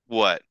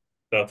 what?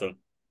 Nothing.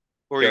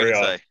 What were you Carry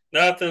gonna on. say?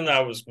 Nothing.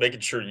 I was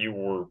making sure you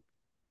were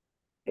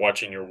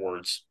watching your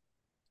words.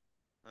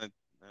 I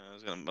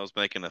was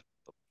making a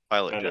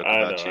pilot I know. joke I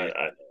know. about you,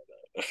 I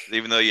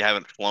even though you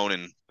haven't flown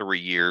in 3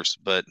 years,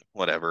 but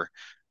whatever.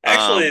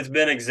 Actually, Um, it's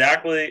been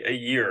exactly a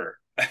year.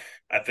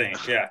 I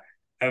think. Yeah,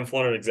 haven't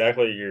flown in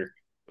exactly a year.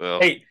 well,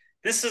 Hey,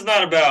 this is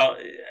not about.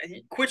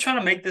 Quit trying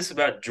to make this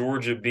about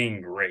Georgia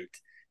being great.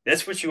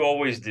 That's what you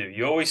always do.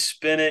 You always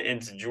spin it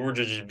into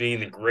Georgia just being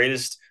the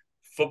greatest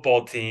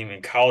football team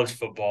in college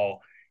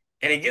football,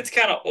 and it gets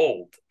kind of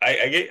old.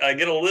 I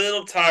get a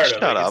little tired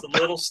of it. shut It gets up. a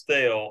little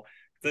stale.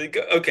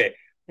 Okay,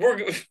 we're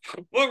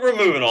we're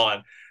moving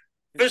on.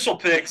 Official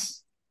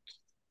picks.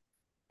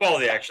 Follow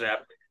the action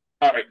app.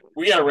 All right,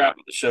 we got to wrap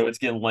up the show. It's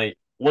getting late.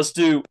 Let's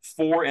do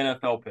 4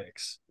 NFL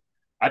picks.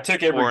 I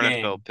took every 4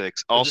 NFL game,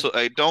 picks. but just Also,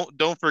 hey,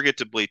 don't forget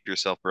to bleep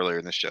yourself earlier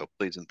in the show,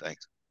 please and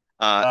thanks.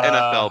 uh,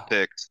 NFL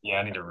picks. yeah,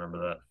 I need to remember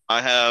that.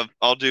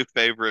 I'll do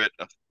favorite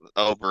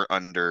over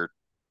under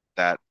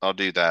that. I'll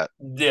do that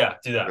Yeah,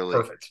 do that. really,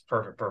 Perfect.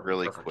 Perfect. Perfect.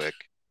 really Perfect. quick.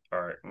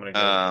 All right, I'm gonna go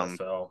to Um,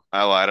 NFL.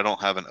 I lied. I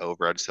don't have an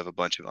over. I just have a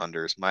bunch of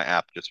unders. My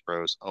app just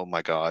froze. Oh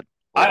my God.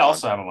 I Hold on.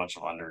 also have a bunch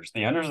of unders.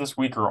 The unders this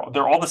week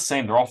they're all the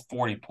same. They're all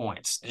 40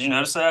 points. Did you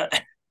notice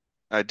that?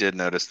 I did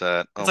notice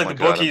that. It's Oh like my the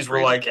God, I'm bookies were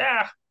freezing. like,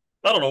 yeah,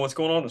 I don't know what's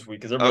going on this week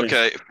because everybody's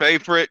Okay,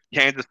 favorite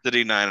Kansas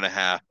City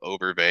 9.5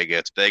 over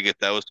Vegas. Vegas,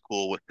 that was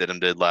cool what Stidham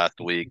did last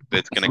week.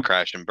 It's gonna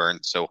crash and burn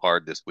so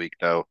hard this week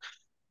though.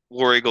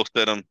 War Eagle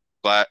Stidham,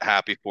 glad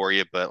happy for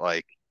you, but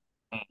like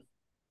mm,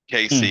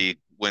 KC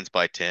wins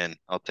by 10.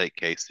 I'll take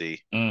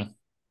KC. mm,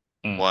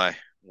 mm. Why?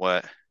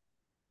 What?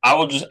 I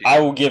will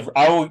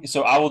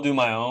do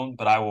my own,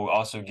 but I will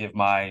also give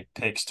my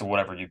picks to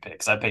whatever you pick.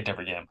 Because I picked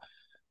every game.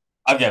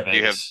 I've got Do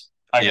you have Vegas.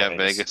 I got yeah,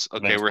 Vegas. Vegas.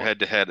 Okay, Vegas we're boy. head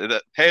to head.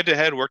 Head to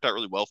head worked out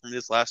really well for me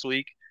this last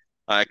week.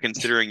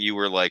 Considering you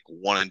were like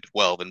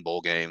 1-12 in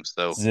bowl games.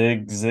 So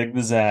Zig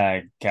the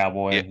zag,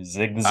 yeah, cowboy.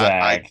 Zig the I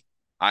I zag.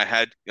 I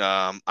had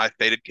I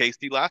faded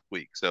KC last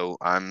week, so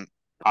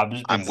I've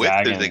just been I'm with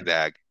the zagging.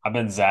 zigzag. I've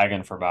been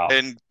zagging for about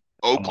And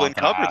a month Oakland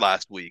and a covered half.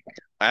 last week.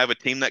 I have a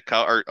team that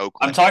covered I'm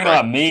Oakland, talking right?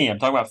 about me. I'm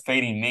talking about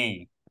fading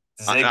me.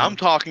 I'm Zig.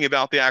 talking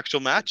about the actual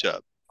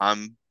matchup.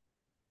 I'm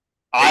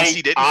I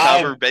KC didn't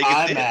cover, I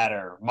Vegas I did.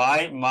 matter.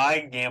 My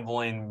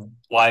gambling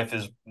life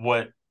is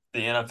what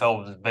the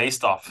NFL is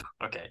based off.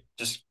 Okay,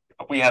 just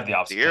we have the The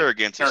opposite pick.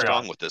 arrogance is Carry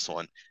on. strong with this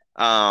one.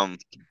 Um,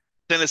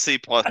 Tennessee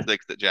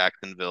 +6 at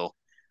Jacksonville.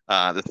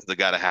 This is the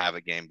gotta have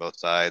it game, both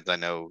sides. I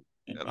know.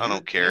 I You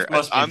don't you care.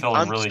 must be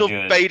feeling I'm really still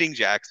good. fading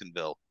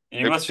Jacksonville.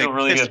 You must They feel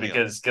really pissed good me off.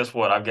 because guess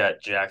what? I've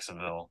got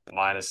Jacksonville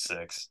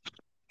 -6.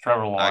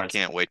 Trevor I Lawrence.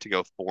 can't wait to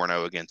go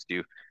 4-0 against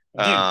you.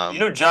 Dude, you Um,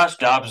 know Josh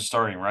Dobbs is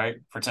starting, right?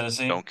 For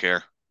Tennessee? don't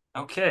care.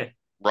 Okay.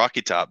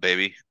 Rocky Top,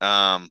 baby.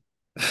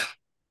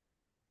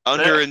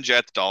 Under There. in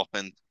Jets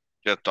Dolphins.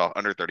 Jets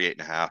under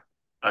 38.5.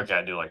 Okay,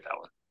 I do like that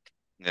one.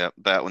 Yep,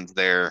 that one's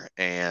there.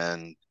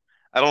 And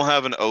I don't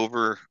have an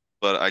over,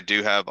 but I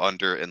do have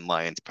under in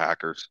Lions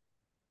Packers.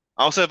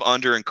 I also have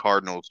under in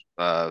Cardinals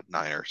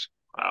Niners.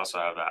 I also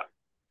have that.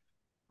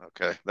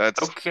 Okay,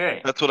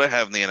 Okay. that's what I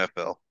have in the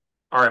NFL.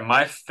 All right,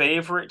 my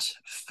favorite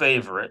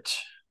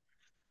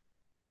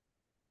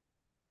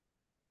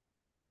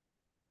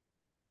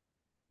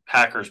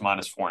Packers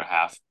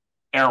 -4.5.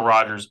 Aaron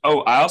Rodgers.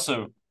 Oh, I'll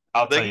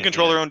They tell can you at the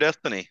control their end. own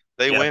destiny.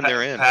 They Yeah, win,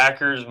 they're in.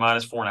 Packers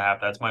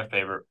 -4.5. That's my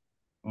favorite.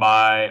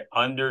 My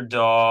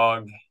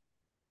underdog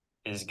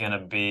is gonna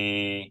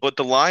be But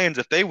the Lions,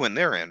 if they win,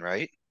 they're in,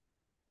 right?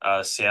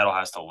 Seattle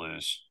has to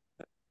lose.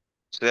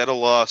 Seattle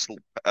lost,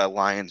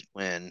 Lions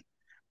win.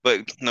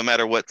 But no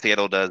matter what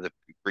Seattle does, if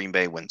Green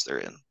Bay wins, they're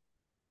in.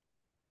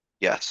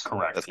 Yes,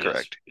 Correct. that's Yes.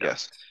 correct. Yeah.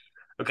 Yes.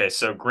 Okay,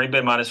 so Green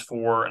Bay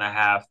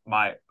 -4.5.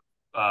 My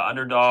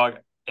underdog.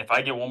 If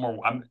I get one more,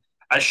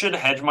 I should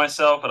hedge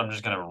myself, but I'm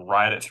just gonna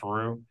ride it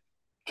through.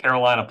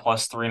 Carolina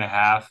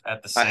 +3.5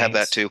 at the I have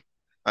that Saints. too.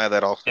 I have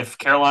that also. If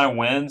Carolina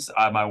wins,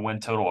 my win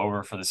total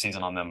over for the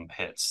season on them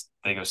hits.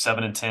 They go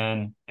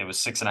 7-10. It was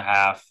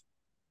 6.5.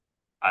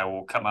 I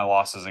will cut my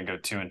losses and go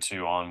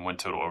 2-2 on win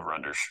total over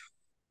unders.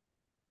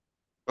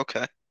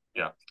 Okay.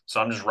 Yeah,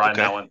 so I'm just riding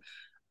Okay. that one.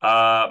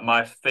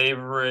 My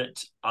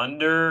favorite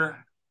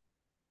under.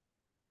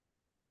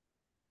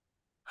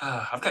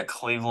 I've got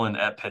Cleveland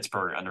at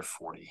Pittsburgh under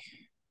 40.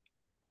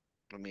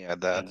 Let me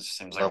add that. It just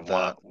seems like a Love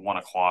that. 1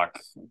 o'clock.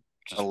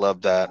 I Just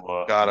love that.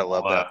 God, I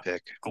love that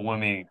pick.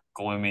 gloomy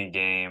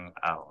game.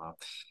 I don't know.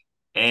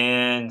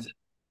 And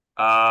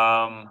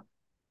um,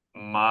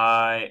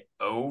 my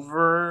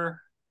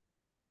over.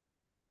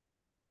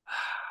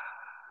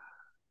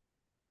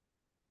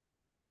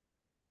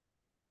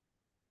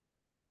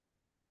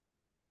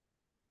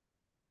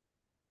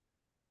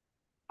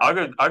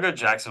 I'll go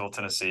Jacksonville,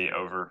 Tennessee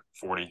over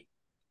 40.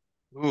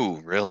 Ooh,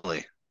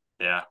 really?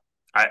 Yeah.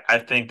 I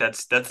think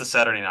that's the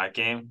Saturday night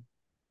game.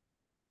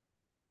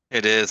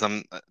 It is.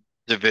 I'm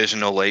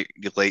divisional late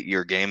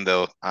year game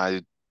though.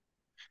 I'm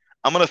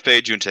gonna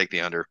fade you and take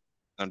the under.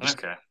 I'm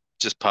Okay.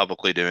 just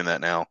publicly doing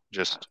that now.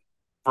 Just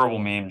Verbal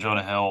meme,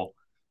 Jonah Hill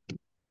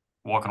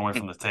walking away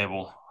from the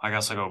table. I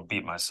guess I'll go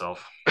beat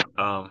myself.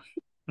 Um,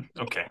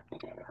 okay.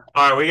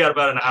 All right, we got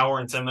about an hour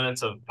and 10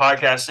 minutes of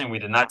podcasting. We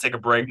did not take a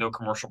break, no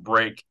commercial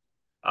break.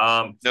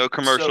 no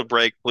commercial So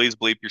break. Please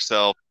bleep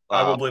yourself.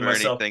 I will blame For any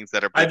myself. things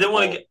that are I bleepable.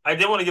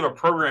 did want to give a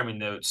programming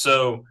note.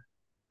 So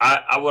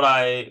what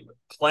I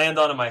planned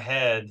on in my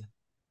head,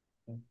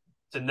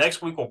 the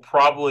next week will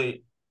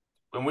probably,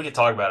 and we can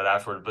talk about it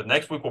afterward, but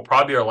next week will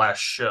probably be our last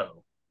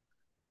show.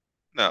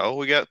 No,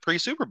 we got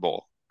pre-Super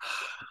Bowl.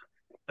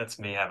 That's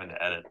me having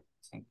to edit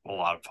a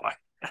lot of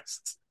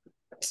podcasts.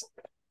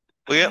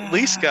 We at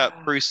least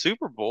got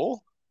pre-Super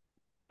Bowl.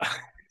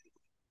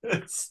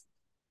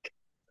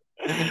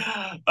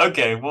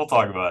 Okay, we'll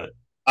talk about it.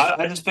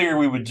 I just figured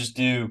we would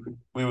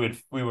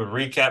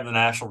recap the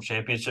national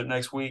championship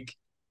next week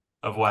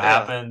of what Yeah.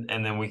 happened,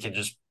 and then we'll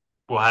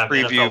have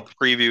Preview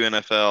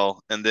NFL NFL,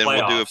 and then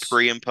we'll do a playoffs.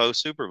 pre and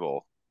post Super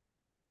Bowl.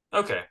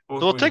 Okay, So we'll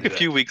we can take do a that.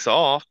 few weeks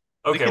off.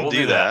 We Okay, can we'll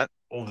do do that. that.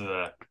 We'll do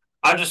that.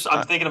 I'm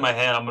I, thinking in my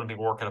head I'm going to be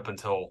working up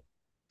until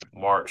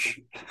March.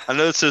 I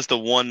know this is the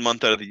 1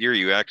 month out of the year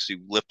you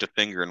actually lift a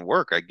finger and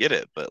work. I get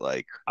it, but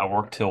like I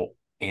work till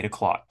 8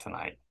 o'clock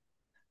tonight.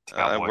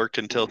 I Cowboy. worked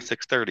until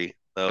 6:30.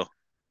 So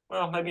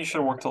Well, maybe you should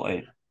have worked till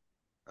 8.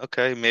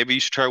 okay, maybe you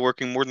should try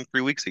working more than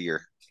 3 weeks a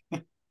year.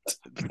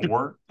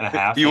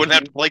 4.5. You wouldn't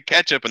have to play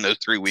catch up in those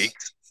 3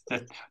 weeks.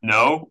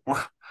 No,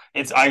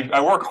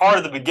 I work hard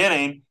at the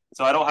beginning,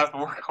 so I don't have to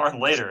work hard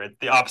later. It's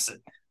the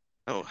opposite.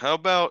 Oh, how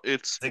about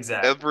it's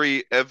Zigzag.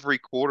 every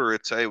quarter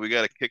it's hey, we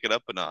got to kick it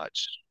up a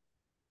notch.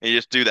 And you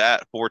just do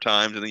that 4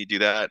 times, and then you do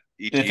that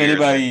each If year.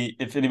 And then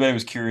anybody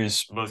was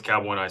curious, both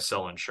Cowboy and I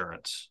sell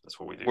insurance. That's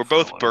what we do we're for a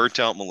both living. burnt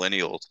out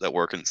millennials that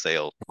work in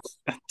sales.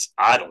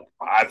 I don't.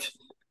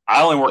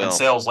 I only work in Well,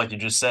 sales, like you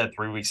just said,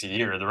 3 weeks a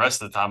year. The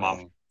rest of the time, well,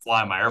 I'm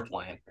flying my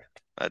airplane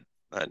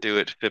I do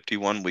it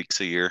 51 weeks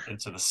a year.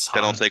 into the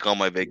I don't sun. take all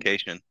my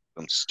vacation.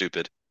 I'm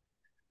stupid.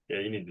 Yeah,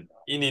 you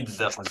need to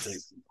definitely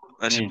take.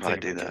 I You should need to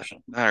probably take a do that.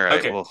 vacation. All right.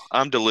 Okay, Well,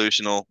 I'm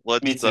delusional. me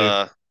Let's too.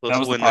 That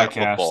was the win that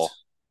podcast. football.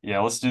 Yeah,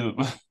 let's win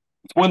the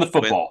Win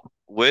football.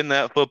 win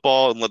that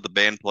football and let the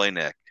band play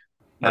Nick.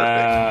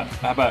 Perfect.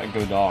 How about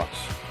go dogs?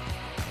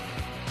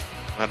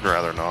 I'd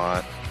rather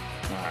not.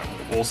 All right,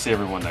 we'll see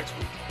everyone next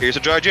week. Here's a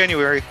dry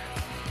January.